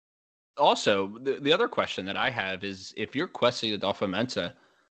 also, the other question that I have is, if you're Kwesi Adolfo-Mensah,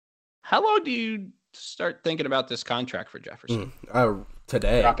 how long do you start thinking about this contract for Jefferson?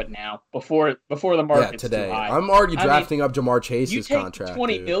 Today. Drop it now before the market's today. too high. I'm already drafting up Jamar Chase's you take contract. The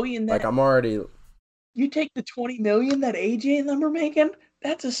 $20 million that, I'm already. You take the $20 million that AJ and them are making.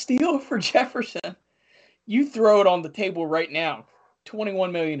 That's a steal for Jefferson. You throw it on the table right now.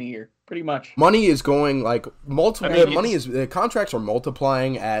 $21 million a year, pretty much. Money is going like multiple. The contracts are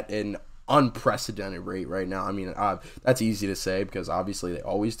multiplying at an unprecedented rate right now. I mean, that's easy to say because obviously they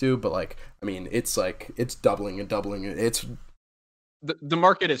always do, but it's doubling and doubling. It's the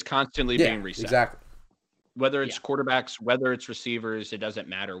market is constantly being reset. Exactly. Whether it's quarterbacks, whether it's receivers, it doesn't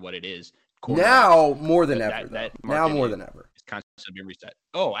matter what it is. Now more than ever. Now more than ever. It's constantly being reset.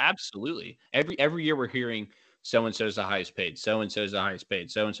 Oh, absolutely. Every year we're hearing so and so is the highest paid, so and so is the highest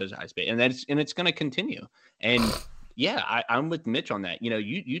paid, so and so is the highest paid, and it's going to continue. And yeah, I'm with Mitch on that. You know,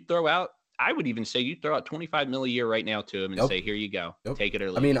 you throw out. I would even say you throw out $25 million a year right now to him and say, here you go, take it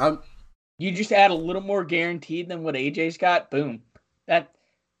or leave. I mean, you just add a little more guaranteed than what AJ's got. Boom,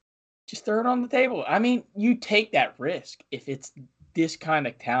 just throw it on the table. I mean, you take that risk if it's this kind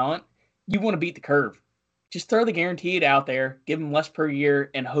of talent. You want to beat the curve. Just throw the guaranteed out there, give them less per year,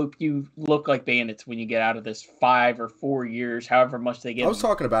 and hope you look like bandits when you get out of this 5 or 4 years, however much they get. I was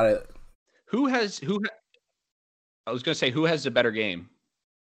talking about it. I was going to say, who has the better game,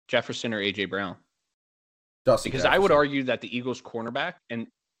 Jefferson or AJ Brown? Because Jefferson. I would argue that the Eagles cornerbacks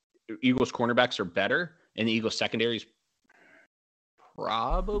are better, and the Eagles secondary is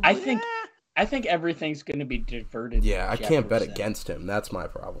probably. I think everything's going to be diverted. Yeah, I can't bet against him. That's my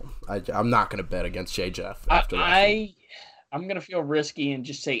problem. I'm not going to bet against Jeff after that. I'm going to feel risky and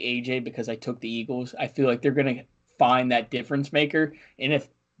just say AJ because I took the Eagles. I feel like they're going to find that difference maker, and if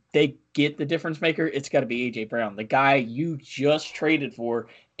they get the difference maker, it's got to be AJ Brown, the guy you just traded for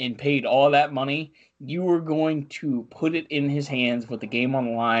and paid all that money. You were going to put it in his hands with the game on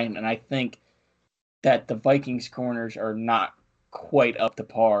the line, and I think that the Vikings corners are not quite up to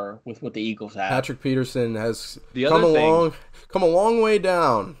par with what the Eagles have. Patrick Peterson has come a long way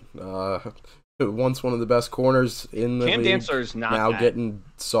down. Once one of the best corners in the Cam league, Dantzler is not now getting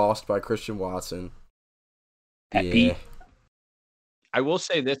sauced by Christian Watson. Yeah. I will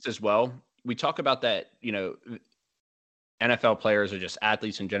say this as well. We talk about that, NFL players are just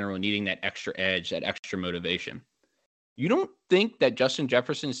athletes in general needing that extra edge, that extra motivation. You don't think that Justin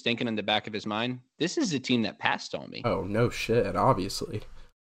Jefferson is thinking in the back of his mind, this is the team that passed on me? Oh, no shit, obviously.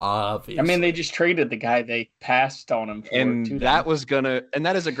 I mean, they just traded the guy they passed on him for. And that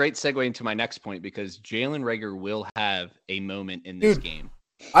is a great segue into my next point because Jalen Reagor will have a moment in this game.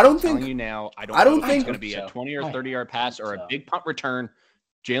 I don't think it's going to be a 20 or 30-yard pass or a big punt return.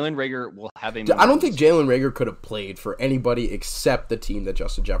 Jalen Reagor will have a moment. I don't think Jalen Reagor could have played for anybody except the team that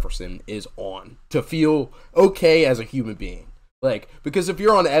Justin Jefferson is on to feel okay as a human being. Like, because if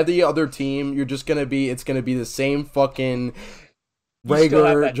you're on any other team, it's going to be the same fucking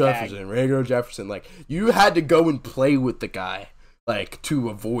Reagor Jefferson. Like, you had to go and play with the guy, like, to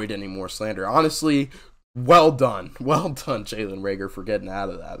avoid any more slander. Honestly, well done, Jalen Reagor, for getting out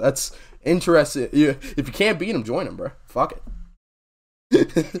of that. That's interesting. If you can't beat him, join him, bro. Fuck it.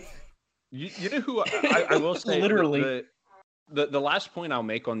 You know who I will say literally the last point I'll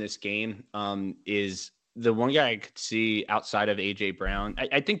make on this game is the one guy I could see outside of AJ Brown.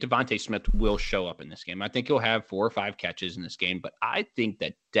 I think Devontae Smith will show up in this game. I think he'll have 4 or 5 catches in this game, but I think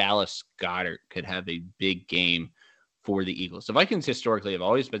that Dallas Goedert could have a big game for the Eagles. The Vikings historically have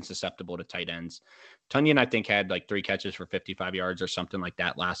always been susceptible to tight ends. Tunyon, I think, had like 3 catches for 55 yards or something like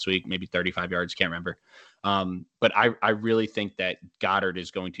that last week, maybe 35 yards, can't remember. But I really think that Goddard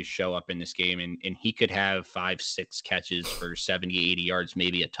is going to show up in this game, and he could have 5-6 catches for 70, 80 yards,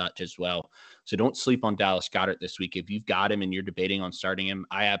 maybe a touch as well. So don't sleep on Dallas Goddard this week. If you've got him and you're debating on starting him,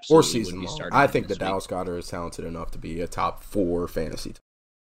 I absolutely would be starting him. I think that Dallas Goddard is talented enough to be a top 4 fantasy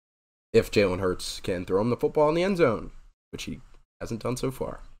if Jalen Hurts can throw him the football in the end zone, which he hasn't done so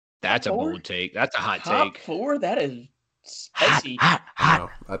far. That's a bold take. That's a hot Top take. 4? That is spicy. I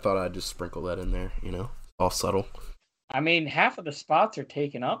thought I'd just sprinkle that in there, all subtle. I mean, half of the spots are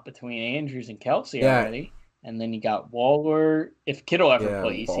taken up between Andrews and Kelsey already. And then you got Waller. If Kittle ever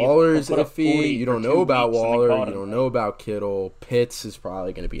plays, Waller's iffy. You don't know about Waller. You don't know about Kittle. Pitts is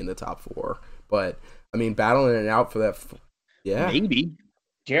probably going to be in the top 4. But, I mean, battling it out for that. Maybe.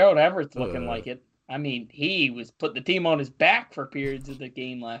 Gerald Everett's looking like it. I mean, he was put the team on his back for periods of the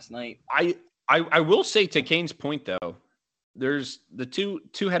game last night. I will say, to Kane's point, though, there's the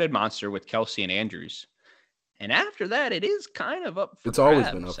two-headed monster with Kelsey and Andrews. And after that, it is kind of up for grabs. Always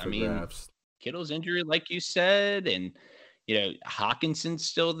been up for grabs. Kittle's injury, like you said, and Hawkinson's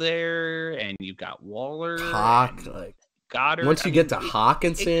still there, and you've got Waller, Goddard. Once you get to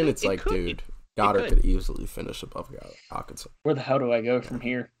Hawkinson, it's like, dude, Goddard could easily finish above Hawkinson. Where the hell do I go from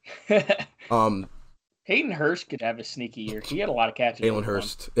here? Hayden Hurst could have a sneaky year. He had a lot of catches. Hayden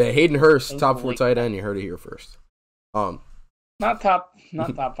Hurst, top 4 tight end. You heard it here first. Not top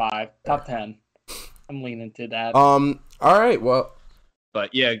 5, top 10. I'm leaning to that. All right, well.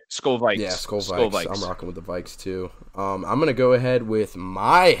 But yeah, Skol Vikes. Yeah, Skol Vikes. I'm rocking with the Vikes too. I'm gonna go ahead with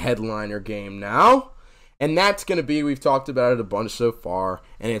my headliner game now, and that's gonna be, we've talked about it a bunch so far,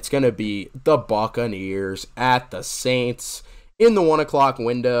 and it's gonna be the Buccaneers at the Saints in the 1:00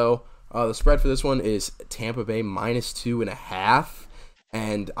 window. The spread for this one is Tampa Bay -2.5,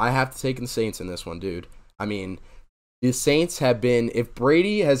 and I have to take the Saints in this one, dude. I mean, the Saints have been, if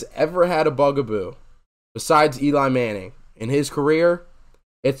Brady has ever had a bugaboo besides Eli Manning in his career,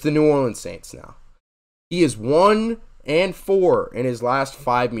 it's the New Orleans Saints now. He is 1-4 in his last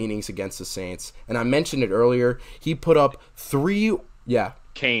 5 meetings against the Saints, and I mentioned it earlier. He put up 3. Yeah,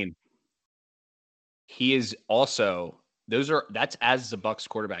 Kane. He is also. That's as the Bucs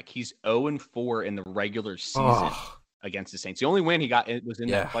quarterback. He's 0-4 in the regular season against the Saints. The only win he got was in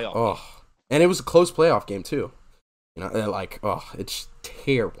that playoff game. And it was a close playoff game too. It's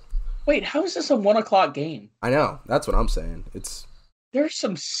terrible. Wait, how is this a 1:00 game? I know. That's what I'm saying. There's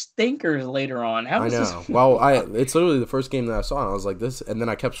some stinkers later on. How is this? Well, it's literally the first game that I saw, and I was like, this, and then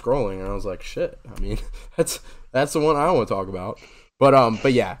I kept scrolling, and I was like, shit. I mean, that's the one I want to talk about.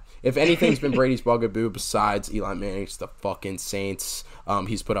 But yeah, if anything's been Brady's bugaboo besides Eli Manning, it's the fucking Saints.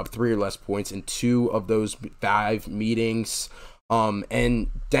 He's put up 3 or less points in 2 of those 5 meetings. And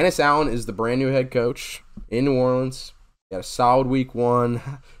Dennis Allen is the brand new head coach in New Orleans. Got a solid week 1.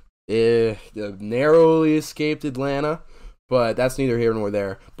 Narrowly escaped Atlanta, but that's neither here nor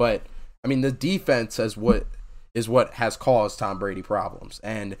there. But I mean, the defense is what has caused Tom Brady problems,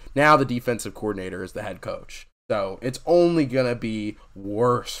 and now the defensive coordinator is the head coach. So it's only going to be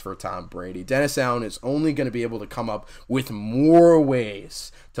worse for Tom Brady. Dennis Allen is only going to be able to come up with more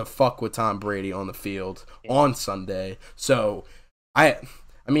ways to fuck with Tom Brady on the field on Sunday. So I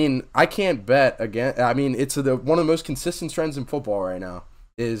mean, I can't bet again. I mean, it's one of the most consistent trends in football right now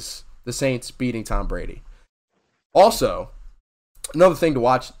is the Saints beating Tom Brady. Also, another thing to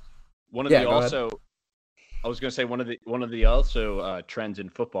watch. I was going to say one of the also trends in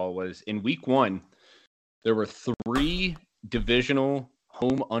football was in week 1, there were 3 divisional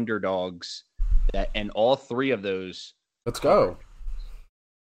home underdogs and all 3 of those. Let's go.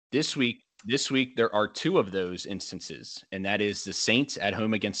 This week there are 2 of those instances, and that is the Saints at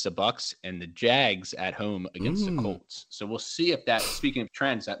home against the Bucs and the Jags at home against the Colts. So we'll see if that, speaking of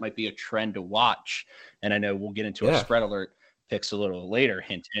trends, that might be a trend to watch. And I know we'll get into our spread alert picks a little later,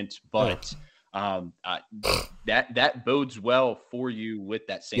 hint, but that bodes well for you with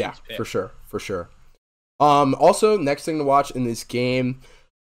that Saints pick. For sure. Also, next thing to watch in this game,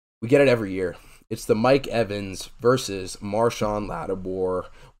 we get it every year. It's the Mike Evans versus Marshawn Lattimore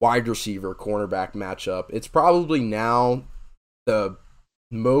wide receiver cornerback matchup. It's probably now the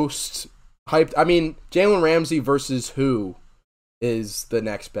most hyped. I mean, Jalen Ramsey versus who is the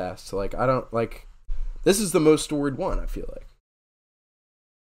next best? This is the most storied one, I feel like.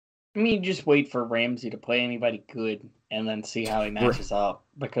 I mean, just wait for Ramsey to play anybody good and then see how he matches up,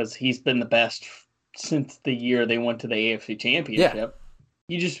 because he's been the best since the year they went to the AFC Championship. Yeah.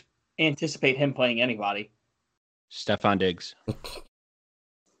 You just anticipate him playing anybody. Stephon Diggs.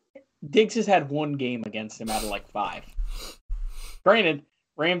 Diggs has had 1 game against him out of 5. Granted,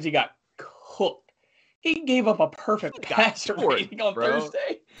 Ramsey got cooked. He gave up a perfect passer rating on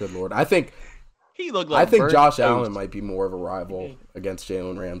Thursday. Good Lord. I think Josh Allen might be more of a rival against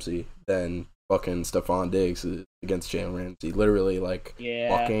Jalen Ramsey than fucking Stephon Diggs against Jalen Ramsey. Literally,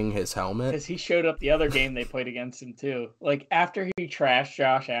 bucking his helmet. Because he showed up the other game they played against him, too. Like, after he trashed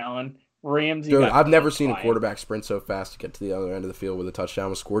Josh Allen, Ramsey Dude, I've never seen a quarterback sprint so fast to get to the other end of the field where the touchdown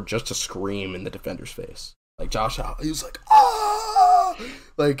was scored just to scream in the defender's face. Like, Josh Allen, he was like, ah!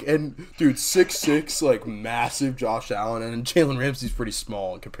 Like, and, dude, 6'6", massive Josh Allen, and Jalen Ramsey's pretty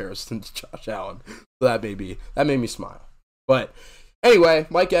small in comparison to Josh Allen. So that made me smile. But anyway,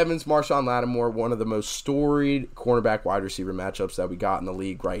 Mike Evans, Marshawn Lattimore, one of the most storied cornerback wide receiver matchups that we got in the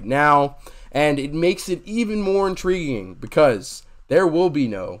league right now. And it makes it even more intriguing because there will be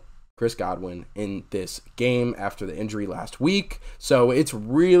no Chris Godwin in this game after the injury last week. So it's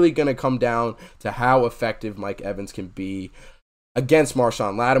really going to come down to how effective Mike Evans can be against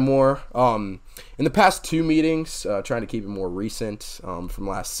Marshawn Lattimore. In the past two meetings, trying to keep it more recent from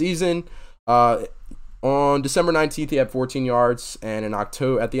last season, on December 19th, he had 14 yards, and at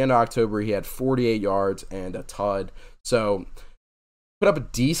the end of October, he had 48 yards and a TUD. So put up a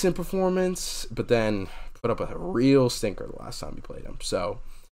decent performance, but then put up a real stinker the last time we played him. So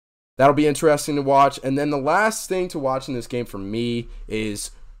that'll be interesting to watch. And then the last thing to watch in this game for me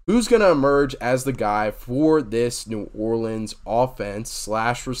is who's going to emerge as the guy for this New Orleans offense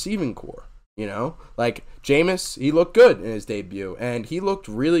 / receiving core. You know, like Jameis, he looked good in his debut, and he looked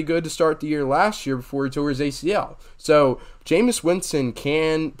really good to start the year last year before he tore his ACL. So Jameis Winston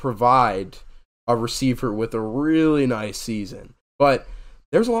can provide a receiver with a really nice season. But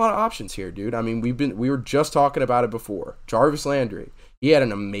there's a lot of options here, dude. I mean, we were just talking about it before. Jarvis Landry, he had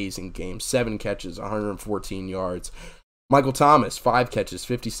an amazing game. 7 catches, 114 yards. Michael Thomas, 5 catches,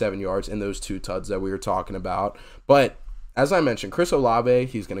 57 yards, and those 2 tuds that we were talking about. But as I mentioned, Chris Olave,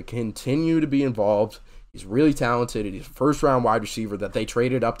 he's going to continue to be involved. He's really talented. He's a first-round wide receiver that they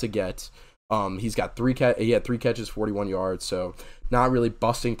traded up to get. He had 3 catches, 41 yards, so not really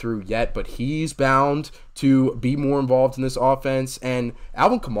busting through yet, but he's bound to be more involved in this offense. And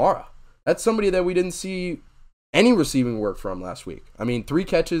Alvin Kamara, that's somebody that we didn't see any receiving work from last week. I mean, 3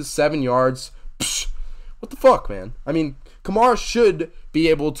 catches, 7 yards. Psh, what the fuck, man? I mean, Kamara should be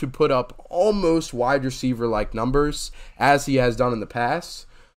able to put up almost wide receiver-like numbers as he has done in the past.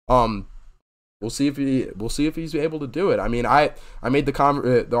 We'll see if he's able to do it. I mean, I made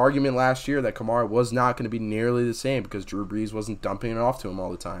the argument last year that Kamara was not going to be nearly the same because Drew Brees wasn't dumping it off to him all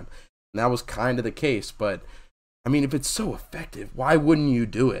the time, and that was kind of the case. But I mean, if it's so effective, why wouldn't you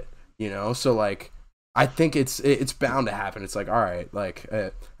do it? You know, so I think it's bound to happen. It's all right,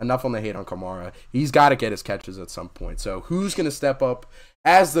 enough on the hate on Kamara. He's got to get his catches at some point. So who's going to step up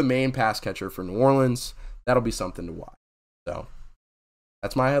as the main pass catcher for New Orleans? That'll be something to watch. So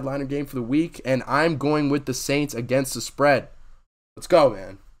that's my headliner game for the week, and I'm going with the Saints against the spread. Let's go,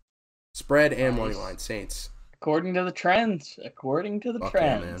 man. Spread and money line Saints. According to the trends.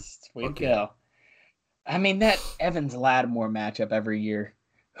 Way to go. I mean, that Evans-Lattimore matchup every year.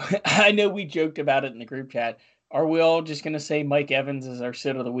 I know we joked about it in the group chat. Are we all just going to say Mike Evans is our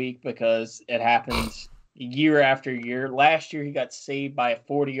sit of the week because it happens year after year? Last year, he got saved by a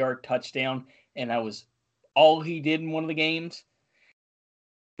 40-yard touchdown, and that was all he did in one of the games.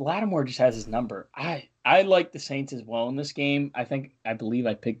 Lattimore just has his number. I like the Saints as well in this game. I believe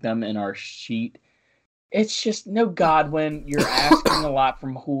I picked them in our sheet. It's just no Godwin. You're asking a lot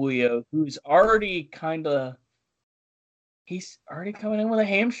from Julio, who's already he's already coming in with a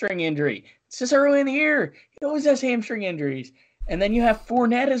hamstring injury. It's just early in the year. He always has hamstring injuries. And then you have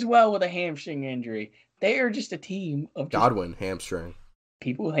Fournette as well with a hamstring injury. They are just a team of Godwin hamstring.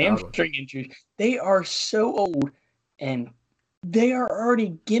 People with hamstring injuries. They are so old, and they are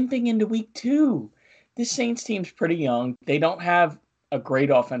already gimping into week 2. This Saints team's pretty young. They don't have a great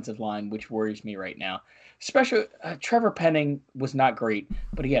offensive line, which worries me right now. Especially Trevor Penning was not great,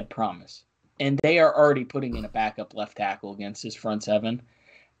 but he had promise. And they are already putting in a backup left tackle against his front 7.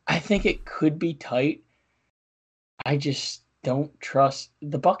 I think it could be tight. I just don't trust.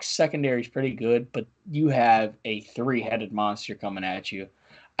 The Bucs secondary is pretty good, but you have a 3-headed monster coming at you.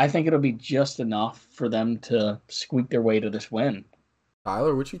 I think it'll be just enough for them to squeak their way to this win.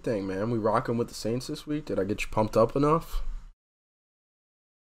 Tyler, what you think, man? We rocking with the Saints this week? Did I get you pumped up enough?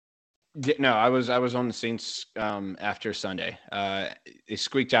 No, I was on the Saints after Sunday. They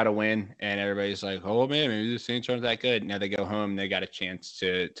squeaked out a win, and everybody's like, "Oh man, maybe the Saints aren't that good." Now they go home, they got a chance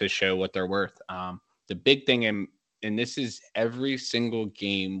to show what they're worth. The big thing, and this is every single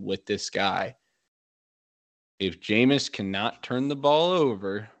game with this guy. If Jameis cannot turn the ball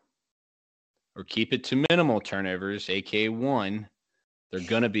over or keep it to minimal turnovers, aka 1, they're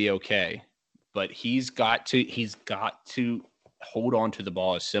gonna be okay. but he's got to hold on to the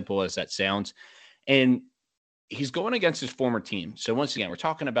ball, as simple as that sounds. And he's going against his former team. So once again, we're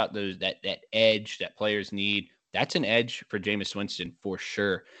talking about that edge that players need. That's an edge for Jameis Winston for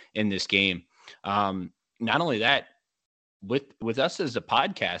sure in this game. Not only that, with us as a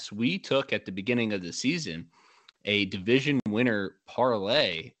podcast, we took at the beginning of the season a division winner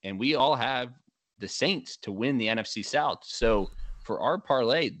parlay, and we all have the Saints to win the NFC South. So for our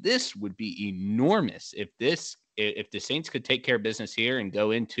parlay, this would be enormous if the Saints could take care of business here and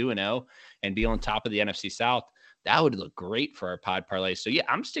go in 2-0 and be on top of the NFC South. That would look great for our pod parlay. So yeah,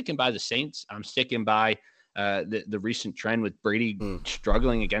 I'm sticking by the Saints. I'm sticking by the recent trend with Brady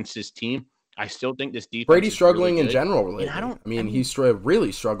struggling against his team. I still think this defense Brady's struggling really in general. Lately. He's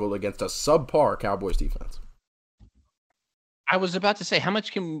really struggled against a subpar Cowboys defense. I was about to say, how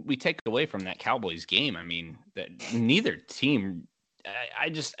much can we take away from that Cowboys game? I mean, neither team.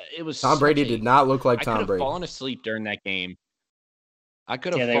 It was Tom Brady did not look like Tom Brady. I could have fallen asleep during that game. I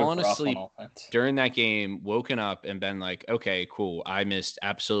could have fallen asleep during that game, woken up, and been like, okay, cool. I missed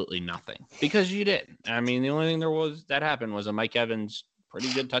absolutely nothing. Because you didn't. I mean, the only thing that happened was a Mike Evans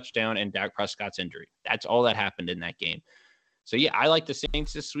pretty good touchdown and Dak Prescott's injury. That's all that happened in that game. So, yeah, I like the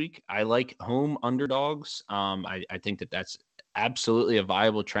Saints this week. I like home underdogs. I think that's absolutely a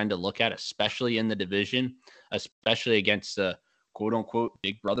viable trend to look at, especially in the division, especially against the quote-unquote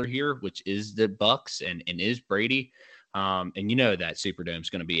big brother here, which is the Bucs and is Brady. And you know that Superdome is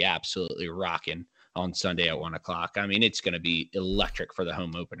going to be absolutely rocking on Sunday at 1 o'clock. I mean, it's going to be electric for the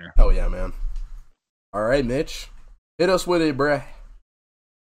home opener. Oh, yeah, man. All right, Mitch. Hit us with it, bruh.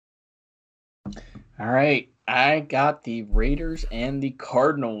 All right. I got the Raiders and the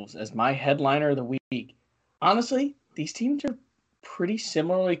Cardinals as my headliner of the week. Honestly, these teams are pretty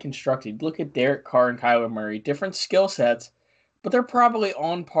similarly constructed. Look at Derek Carr and Kyler Murray. Different skill sets, but they're probably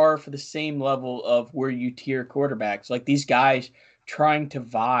on par for the same level of where you tier quarterbacks. Like these guys trying to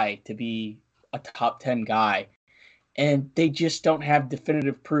vie to be a top 10 guy, and they just don't have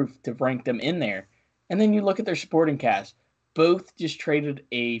definitive proof to rank them in there. And then you look at their supporting cast. Both just traded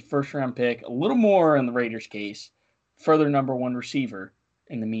a first-round pick, a little more in the Raiders' case, for their number one receiver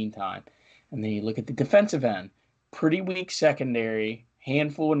in the meantime. And then you look at the defensive end. Pretty weak secondary,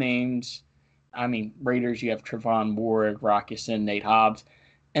 handful of names. I mean, Raiders, you have Trevon Moore, Rock Ya-Sin, Nate Hobbs.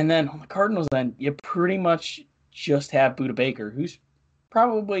 And then on the Cardinals end, you pretty much just have Budda Baker, who's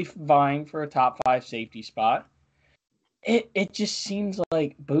probably vying for a top 5 safety spot. It just seems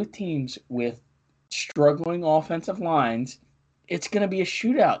like both teams with struggling offensive lines, it's going to be a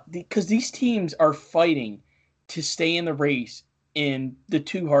shootout because these teams are fighting to stay in the race in the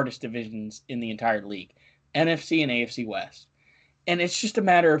two hardest divisions in the entire league, NFC and AFC West. And it's just a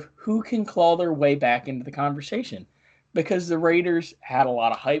matter of who can claw their way back into the conversation because the Raiders had a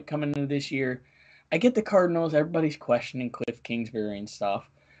lot of hype coming into this year. I get the Cardinals, everybody's questioning Cliff Kingsbury and stuff,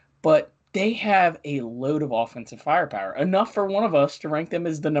 but they have a load of offensive firepower, enough for one of us to rank them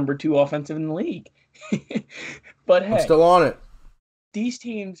as the number 2 offensive in the league. But hey, I'm still on it. These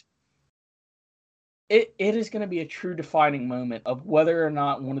teams, it is going to be a true defining moment of whether or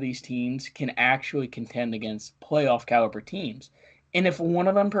not one of these teams can actually contend against playoff caliber teams. And if one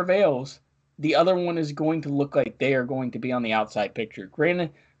of them prevails, the other one is going to look like they are going to be on the outside picture.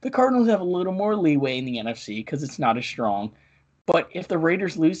 Granted, the Cardinals have a little more leeway in the NFC because it's not as strong. But if the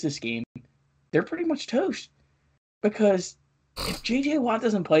Raiders lose this game, they're pretty much toast. Because if J.J. Watt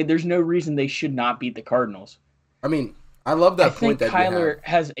doesn't play, there's no reason they should not beat the Cardinals. I mean, I love that point that Kyler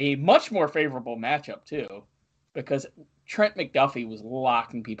has a much more favorable matchup, too. Because Trent McDuffie was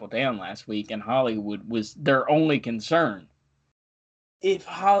locking people down last week, and Hollywood was their only concern.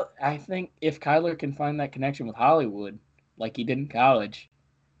 I think if Kyler can find that connection with Hollywood, like he did in college,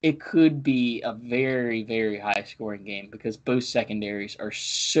 it could be a very, very high-scoring game because both secondaries are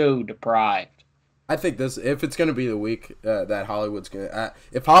so deprived. I think if it's going to be the week that Hollywood's going to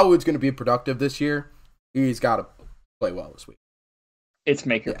if Hollywood's going to be productive this year, he's got to play well this week. It's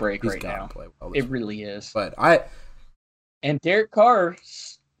make or break right now. Play well it really is. And Derek Carr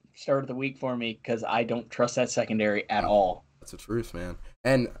started the week for me because I don't trust that secondary at all. That's the truth, man.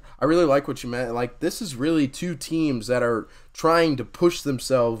 And I really like what you meant. Like, this is really two teams that are trying to push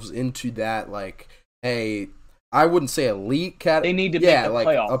themselves into that, like, I wouldn't say elite category. They need to make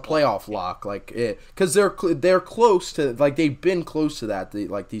a playoff lock, like it, because they're close to, like, they've been close to that,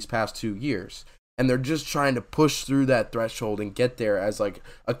 like, these past 2 years, and they're just trying to push through that threshold and get there as like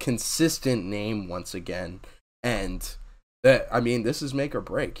a consistent name once again. And that, I mean, this is make or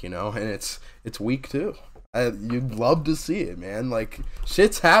break, and it's week 2. You'd love to see it, man. Like,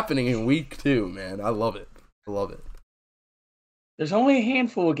 shit's happening in week 2, man. I love it. There's only a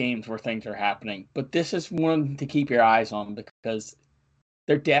handful of games where things are happening, but this is one to keep your eyes on because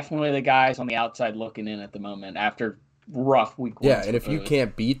they're definitely the guys on the outside looking in at the moment after rough week one. Yeah, and if you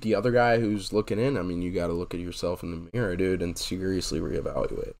can't beat the other guy who's looking in, I mean, you got to look at yourself in the mirror, dude, and seriously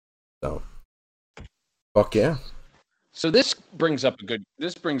reevaluate. So, fuck yeah. So this brings up a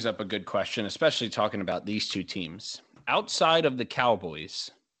good question, especially talking about these two teams. Outside of the Cowboys,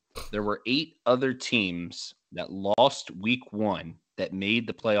 there were 8 other teams that lost week 1 that made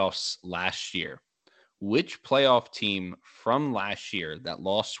the playoffs last year. Which playoff team from last year that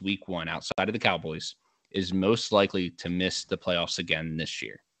lost week 1 outside of the Cowboys is most likely to miss the playoffs again this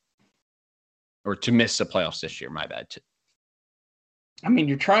year? Or to miss the playoffs this year, my bad. I mean,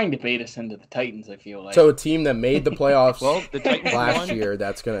 you're trying to bait us into the Titans, I feel like. So a team that made the playoffs Well, the Titans last year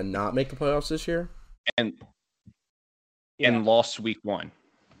that's going to not make the playoffs this year? And lost week 1.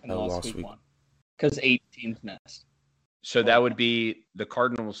 And lost week 1. Because 8 teams missed. So that would be the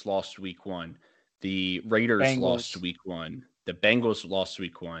Cardinals lost week 1. The Raiders lost week 1. The Bengals lost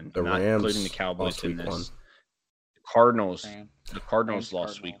week 1. The not Rams including the Cowboys in this. 1. The Cardinals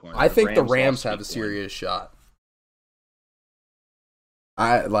lost week 1. I think the Rams have a serious shot.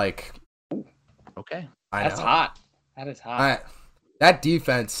 Okay. That's hot. That is hot. That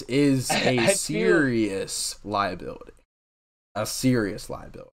defense is a serious liability. A serious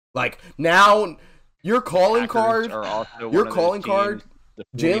liability. Like, now, your calling card,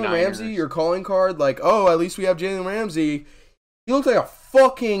 Jalen Ramsey, your calling card, like, oh, at least we have Jalen Ramsey. He looks like a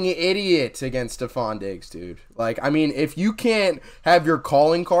fucking idiot against Stephon Diggs, dude. Like, I mean, if you can't have your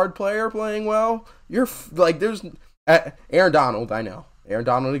calling card player playing well, you're, like, there's, Aaron Donald, I know. Aaron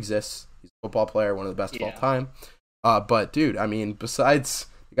Donald exists. He's a football player, one of the best of all time. But, dude, I mean, besides,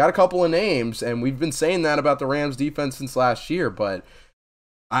 you got a couple of names, and we've been saying that about the Rams defense since last year, but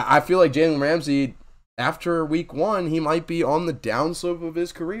I feel like Jalen Ramsey, after week 1, he might be on the downslope of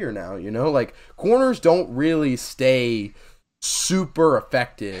his career now, you know? Like, corners don't really stay super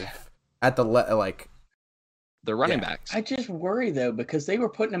effective at the, the running backs. I just worry, though, because they were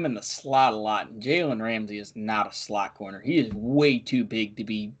putting him in the slot a lot, and Jalen Ramsey is not a slot corner. He is way too big to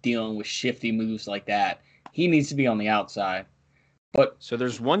be dealing with shifty moves like that. He needs to be on the outside. But so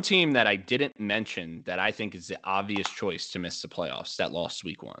there's one team that I didn't mention that I think is the obvious choice to miss the playoffs that lost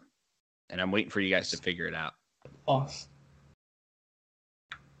week 1. And I'm waiting for you guys to figure it out.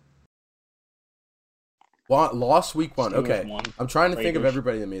 Lost week 1. Okay. I'm trying to think of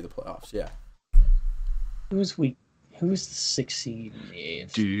everybody that made the playoffs. Yeah. Who was the 6th seed in the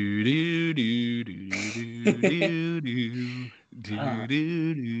AFC?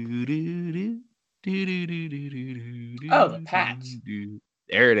 Oh, the Pats.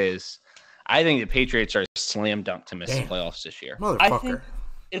 There it is. I think the Patriots are a slam dunk to miss the playoffs this year. Motherfucker. I think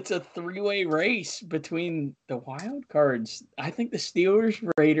it's a 3-way race between the wild cards. I think the Steelers,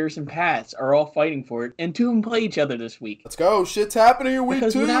 Raiders, and Pats are all fighting for it, and 2 of them play each other this week. Let's go. Shit's happening in week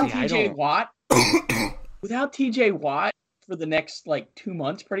 2. Without TJ Watt, without TJ Watt for the next 2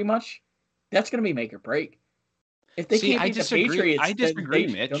 months, pretty much, that's going to be make or break. If they can't beat the Patriots, I disagree,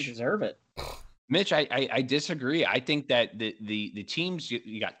 they Mitch. don't deserve it. Mitch, I disagree. I think that the teams,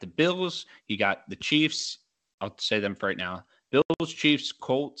 you got the Bills, you got the Chiefs. I'll say them for right now. Bills, Chiefs,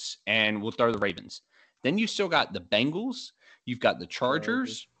 Colts, and we'll throw the Ravens. Then you still got the Bengals. You've got the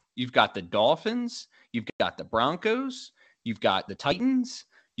Chargers. You've got the Dolphins. You've got the Broncos. You've got the Titans.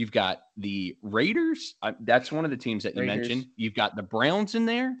 You've got the Raiders. That's one of the teams that you mentioned. You've got the Browns in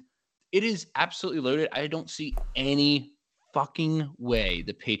there. It is absolutely loaded. I don't see any fucking way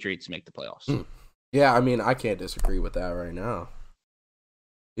the Patriots make the playoffs. Yeah, I mean, I can't disagree with that right now.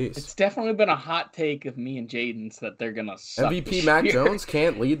 Jeez. It's definitely been a hot take of me and Jaden's that they're gonna suck MVP Mac Jones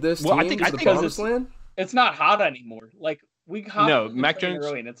can't lead this team to the promised land. It's not hot anymore. Mac Jones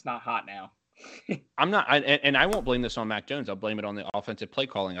early, and it's not hot now. I'm not, and I won't blame this on Mac Jones. I'll blame it on the offensive play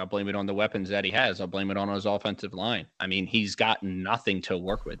calling. I'll blame it on the weapons that he has. I'll blame it on his offensive line. I mean, he's got nothing to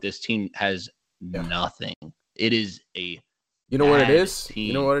work with. This team has nothing. It is a You know what it is? Team.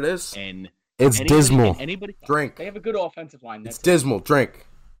 You know what it is? And it's dismal. Drink. They have a good offensive line. It's dismal. Drink.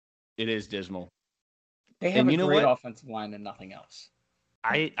 It is dismal. They have a great offensive line and nothing else.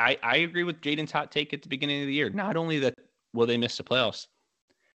 I agree with Jaden's hot take at the beginning of the year. Not only that will they miss the playoffs,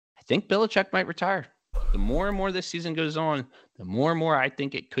 I think Belichick might retire. The more and more this season goes on, the more and more I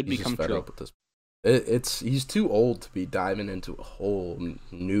think it could become true. He's too old to be diving into a whole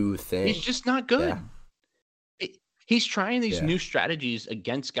new thing. He's just not good. Yeah. He's trying these new strategies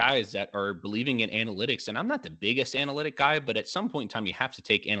against guys that are believing in analytics. And I'm not the biggest analytic guy, but at some point in time, you have to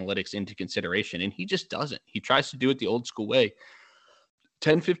take analytics into consideration. And he just doesn't. He tries to do it the old school way.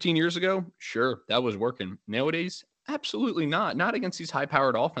 10, 15 years ago, sure, that was working. Nowadays, Absolutely not. Not against these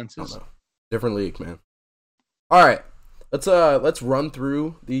high-powered offenses. Different league, man. All right. Let's run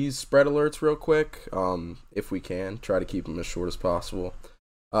through these spread alerts real quick, if we can. Try to keep them as short as possible.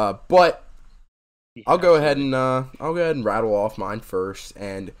 But I'll go ahead and rattle off mine first.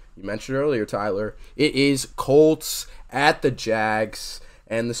 And you mentioned earlier, Tyler, it is Colts at the Jags,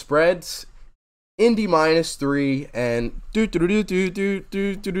 and the spread's Indy -3. And we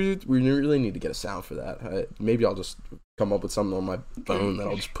really need to get a sound for that. Maybe I'll just come up with something on my phone that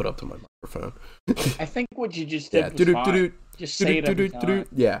I'll just put up to my microphone. I think what you just did was fine. Just say it every time.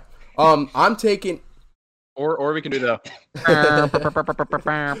 Yeah. I'm taking. Or we can do the. I need to get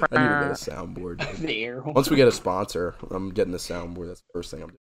a soundboard. Once we get a sponsor, I'm getting a soundboard. That's the first thing I'm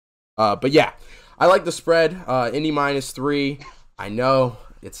doing. But yeah, I like the spread. Indy -3. I know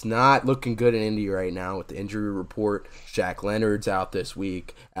it's not looking good in Indy right now with the injury report. Shaq Leonard's out this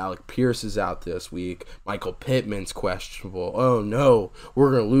week. Alec Pierce is out this week. Michael Pittman's questionable. Oh no,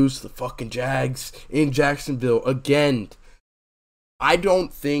 we're gonna lose to the fucking Jags in Jacksonville again. I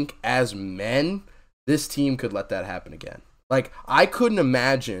don't think as men this team could let that happen again. Like, I couldn't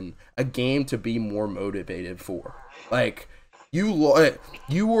imagine a game to be more motivated for. Like, you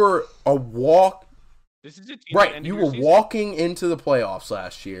were a walk. This is a team right. You were walking into the playoffs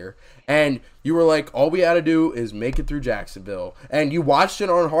last year, and you were like, all we had to do is make it through Jacksonville. And you watched it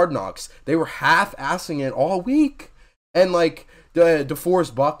on Hard Knocks. They were half-assing it all week. And, like,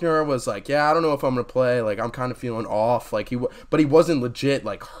 DeForest Buckner was like, yeah, I don't know if I'm going to play. Like, I'm kind of feeling off. Like, but he wasn't legit,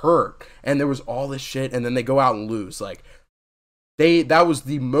 like, hurt. And there was all this shit, and then they go out and lose. Like, that was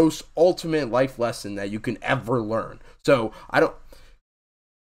the most ultimate life lesson that you can ever learn. So,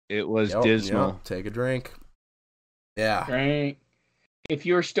 It was dismal. Yep, take a drink. Yeah. Drink. If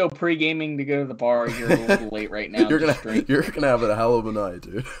you're still pre-gaming to go to the bar, you're a little late right now. You're gonna have a hell of a night,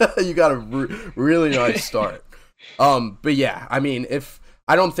 dude. You got a really nice start. But yeah, I mean,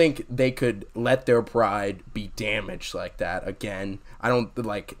 I don't think they could let their pride be damaged like that again.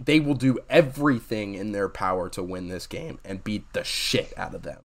 They will do everything in their power to win this game and beat the shit out of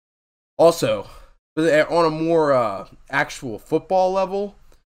them. Also, on a more actual football level,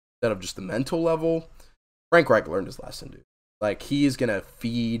 instead of just the mental level, Frank Reich learned his lesson, dude. Like, he is going to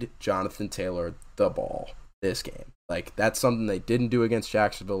feed Jonathan Taylor the ball this game. Like, that's something they didn't do against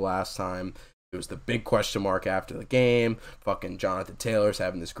Jacksonville last time. It was the big question mark after the game. Fucking Jonathan Taylor's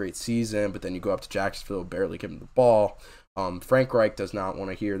having this great season, but then you go up to Jacksonville, barely give him the ball. Frank Reich does not want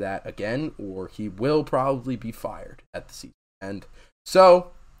to hear that again, or he will probably be fired at the season end.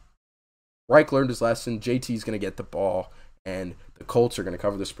 So, Reich learned his lesson. JT's going to get the ball, and the Colts are going to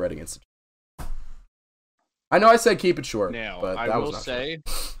cover the spread against the Jags. I know I said keep it short, but that was not say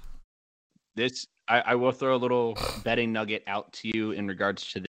this. I will throw a little betting nugget out to you in regards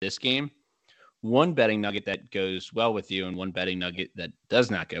to this game. One betting nugget that goes well with you and one betting nugget that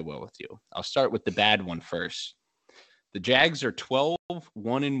does not go well with you. I'll start with the bad one first. The Jags are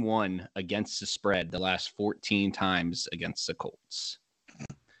 12-1-1 against the spread the last 14 times against the Colts.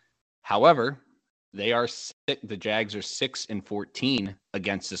 However, the Jags are 6-14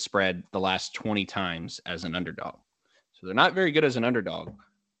 against the spread the last 20 times as an underdog. So they're not very good as an underdog,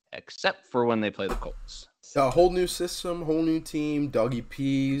 except for when they play the Colts. A whole new system, whole new team. Dougie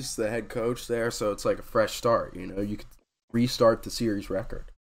P's the head coach there, so it's like a fresh start. You know, you could restart the series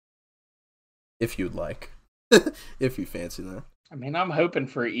record if you'd like, if you fancy that. I mean, I'm hoping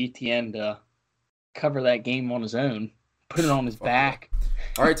for ETN to cover that game on his own, put it on his back.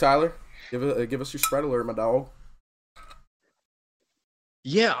 All right, Tyler, give us your spread alert, my dog.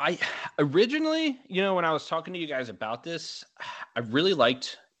 Yeah, I originally, when I was talking to you guys about this, I really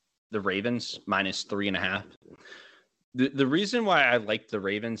liked the Ravens -3.5. The reason why I liked the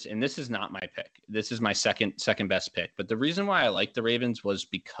Ravens, and this is not my pick, this is my second best pick, but the reason why I liked the Ravens was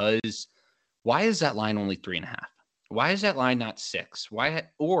because why is that line only 3.5? Why is that line not 6? Why?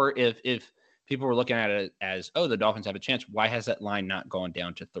 Or if people were looking at it as, oh, the Dolphins have a chance, why has that line not gone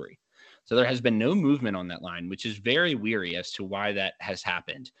down to 3? So there has been no movement on that line, which is very weary as to why that has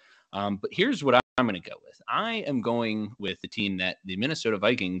happened. But here's what I'm going to go with. I am going with the team that the Minnesota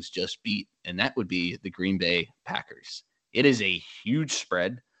Vikings just beat, and that would be the Green Bay Packers. It is a huge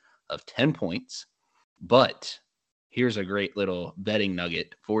spread of 10 points, but here's a great little betting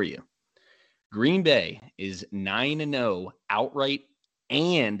nugget for you. Green Bay is 9-0 outright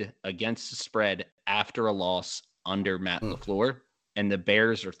and against the spread after a loss under Matt LaFleur. And the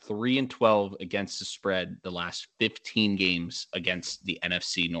Bears are 3-12 against the spread the last 15 games against the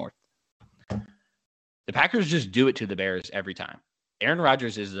NFC North. The Packers just do it to the Bears every time. Aaron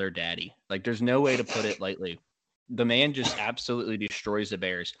Rodgers is their daddy. Like, there's no way to put it lightly. the man just absolutely destroys the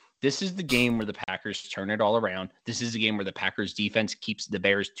Bears. This is the game where the Packers turn it all around. This is the game where the Packers defense keeps the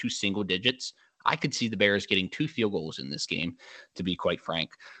Bears to single digits. I could see the Bears getting 2 field goals in this game, to be quite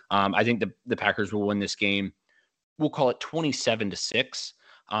frank. I think the Packers will win this game. We'll call it 27-6.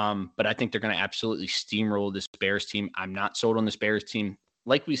 But I think they're going to absolutely steamroll this Bears team. I'm not sold on this Bears team.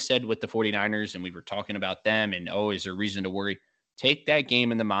 Like we said with the 49ers, and we were talking about them, and is there reason to worry? Take that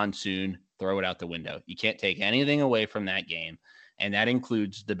game in the monsoon, throw it out the window. You can't take anything away from that game, and that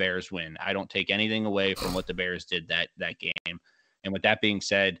includes the Bears win. I don't take anything away from what the Bears did that game. And with that being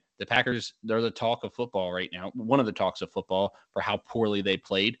said, the Packers, they're the talk of football right now, one of the talks of football for how poorly they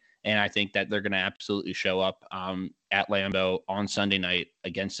played. And I think that they're going to absolutely show up at Lambeau on Sunday night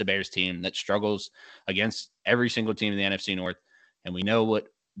against the Bears team that struggles against every single team in the NFC North. And we know what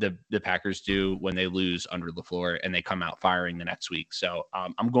the Packers do when they lose under LaFleur and they come out firing the next week. So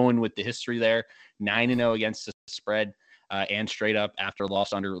I'm going with the history there, 9-0 against the spread and straight up after a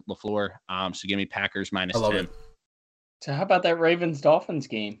loss under LaFleur. So give me Packers -10. it. So how about that Ravens-Dolphins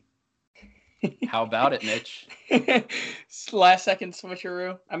game? How about it, Mitch? Last second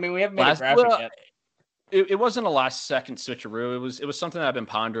switcheroo. I mean, we haven't made a graphic yet. It wasn't a last second switcheroo. It was something that I've been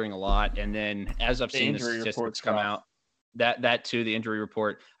pondering a lot. And then as I've seen the statistics come out, that too, the injury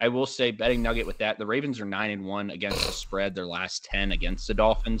report, I will say betting nugget with that. The Ravens are 9-1 against the spread, their last 10 against the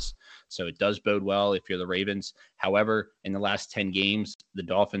Dolphins. So it does bode well if you're the Ravens. However, in the last 10 games, the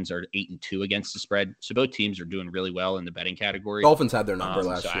Dolphins are 8-2 against the spread. So both teams are doing really well in the betting category. Dolphins had their number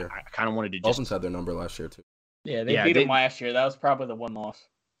last year. I kind of wanted to Dolphins had their number last year too. Yeah, they beat them last year. That was probably the one loss.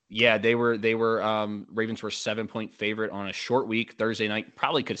 Yeah, they were Ravens were 7-point favorite on a short week Thursday night.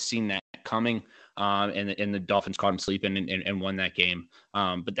 Probably could have seen that coming. And the Dolphins caught them sleeping and won that game.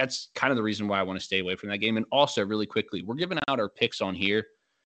 But that's kind of the reason why I want to stay away from that game. And also, really quickly, we're giving out our picks on here.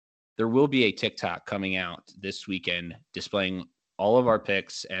 There will be a TikTok coming out this weekend displaying all of our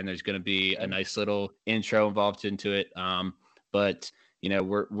picks, and there's going to be a nice little intro involved into it. But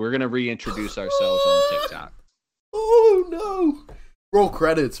we're going to reintroduce ourselves on TikTok. Oh no! Roll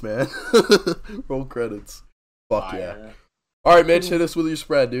credits, man. Roll credits. Fuck yeah! All right, Mitch, hit us with your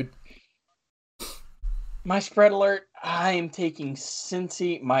spread, dude. My spread alert, I am taking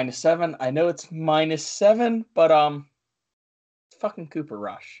Cincy -7. I know it's -7, but it's fucking Cooper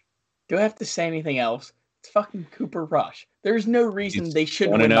Rush. Do I have to say anything else? It's fucking Cooper Rush. There's no reason they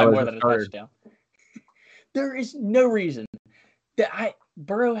shouldn't win by more than a touchdown. There is no reason.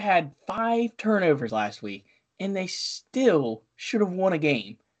 Burrow had 5 turnovers last week, and they still should have won a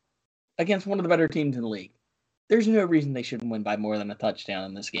game against one of the better teams in the league. There's no reason they shouldn't win by more than a touchdown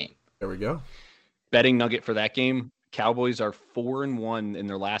in this game. There we go. Betting nugget for that game, Cowboys are 4-1 in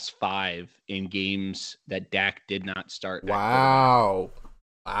their last 5 in games that Dak did not start. Wow.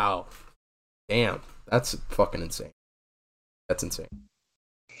 Damn. That's fucking insane. That's insane.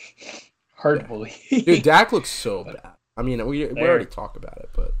 Hard to believe. Dude, Dak looks so bad. I mean, we already talked about it,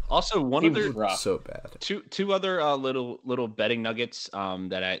 but also one other so bad. Two other little betting nuggets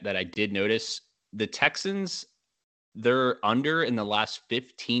that I did notice. The Texans, their under in the last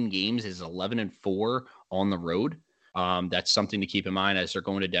 15 games is 11-4 on the road. That's something to keep in mind as they're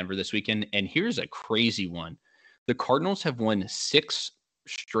going to Denver this weekend. And here's a crazy one. The Cardinals have won 6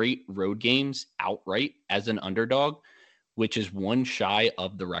 straight road games outright as an underdog, which is one shy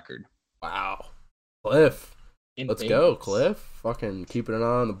of the record. Wow. Cliff. Let's go, Cliff. Fucking keeping an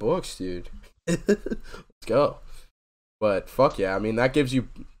eye on the books, dude. Let's go. But fuck yeah, I mean that gives you.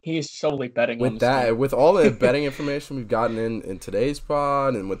 He's solely betting with on that. State. With all the betting information we've gotten in today's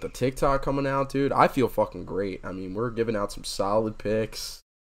pod, and with the TikTok coming out, dude, I feel fucking great. I mean, we're giving out some solid picks.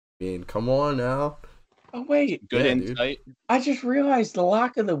 I mean, come on now. Oh wait, good insight. Dude. I just realized the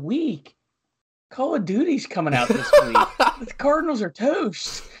lock of the week. Call of Duty's coming out this week. The Cardinals are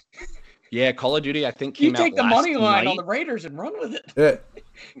toast. Yeah, Call of Duty, I think, came out last night. You take the money line on the Raiders and run with it. Yeah.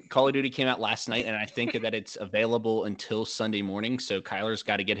 Call of Duty came out last night, and I think that it's available until Sunday morning, so Kyler's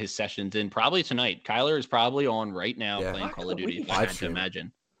got to get his sessions in probably tonight. Kyler is probably on right now playing Call of Duty, if I had to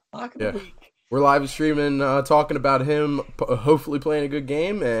imagine. Lock of the week. We're live streaming, talking about him hopefully playing a good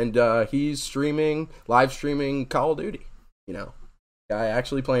game, and he's live streaming Call of Duty. You know, guy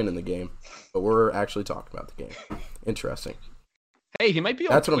actually playing in the game, but we're actually talking about the game. Interesting. Hey, he might be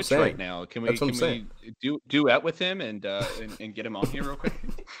on That's Twitch right now. Can we duet with him and get him on here real quick?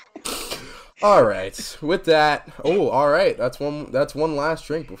 All right. With that, all right. That's one last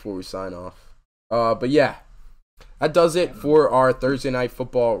drink before we sign off. But yeah, that does it for our Thursday Night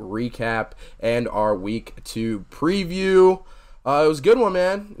Football recap and our Week 2 preview. It was a good one,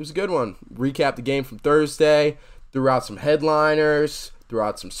 man. It was a good one. Recap the game from Thursday. Threw out some headliners. threw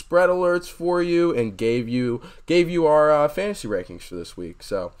out some spread alerts for you, and gave you our fantasy rankings for this week.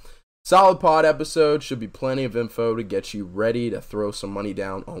 So, solid pod episode. Should be plenty of info to get you ready to throw some money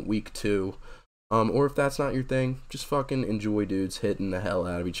down on week 2. Or if that's not your thing, just fucking enjoy dudes hitting the hell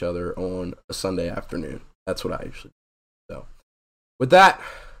out of each other on a Sunday afternoon. That's what I usually do. So, with that,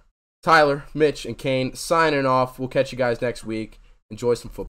 Tyler, Mitch, and Kane signing off. We'll catch you guys next week. Enjoy some football.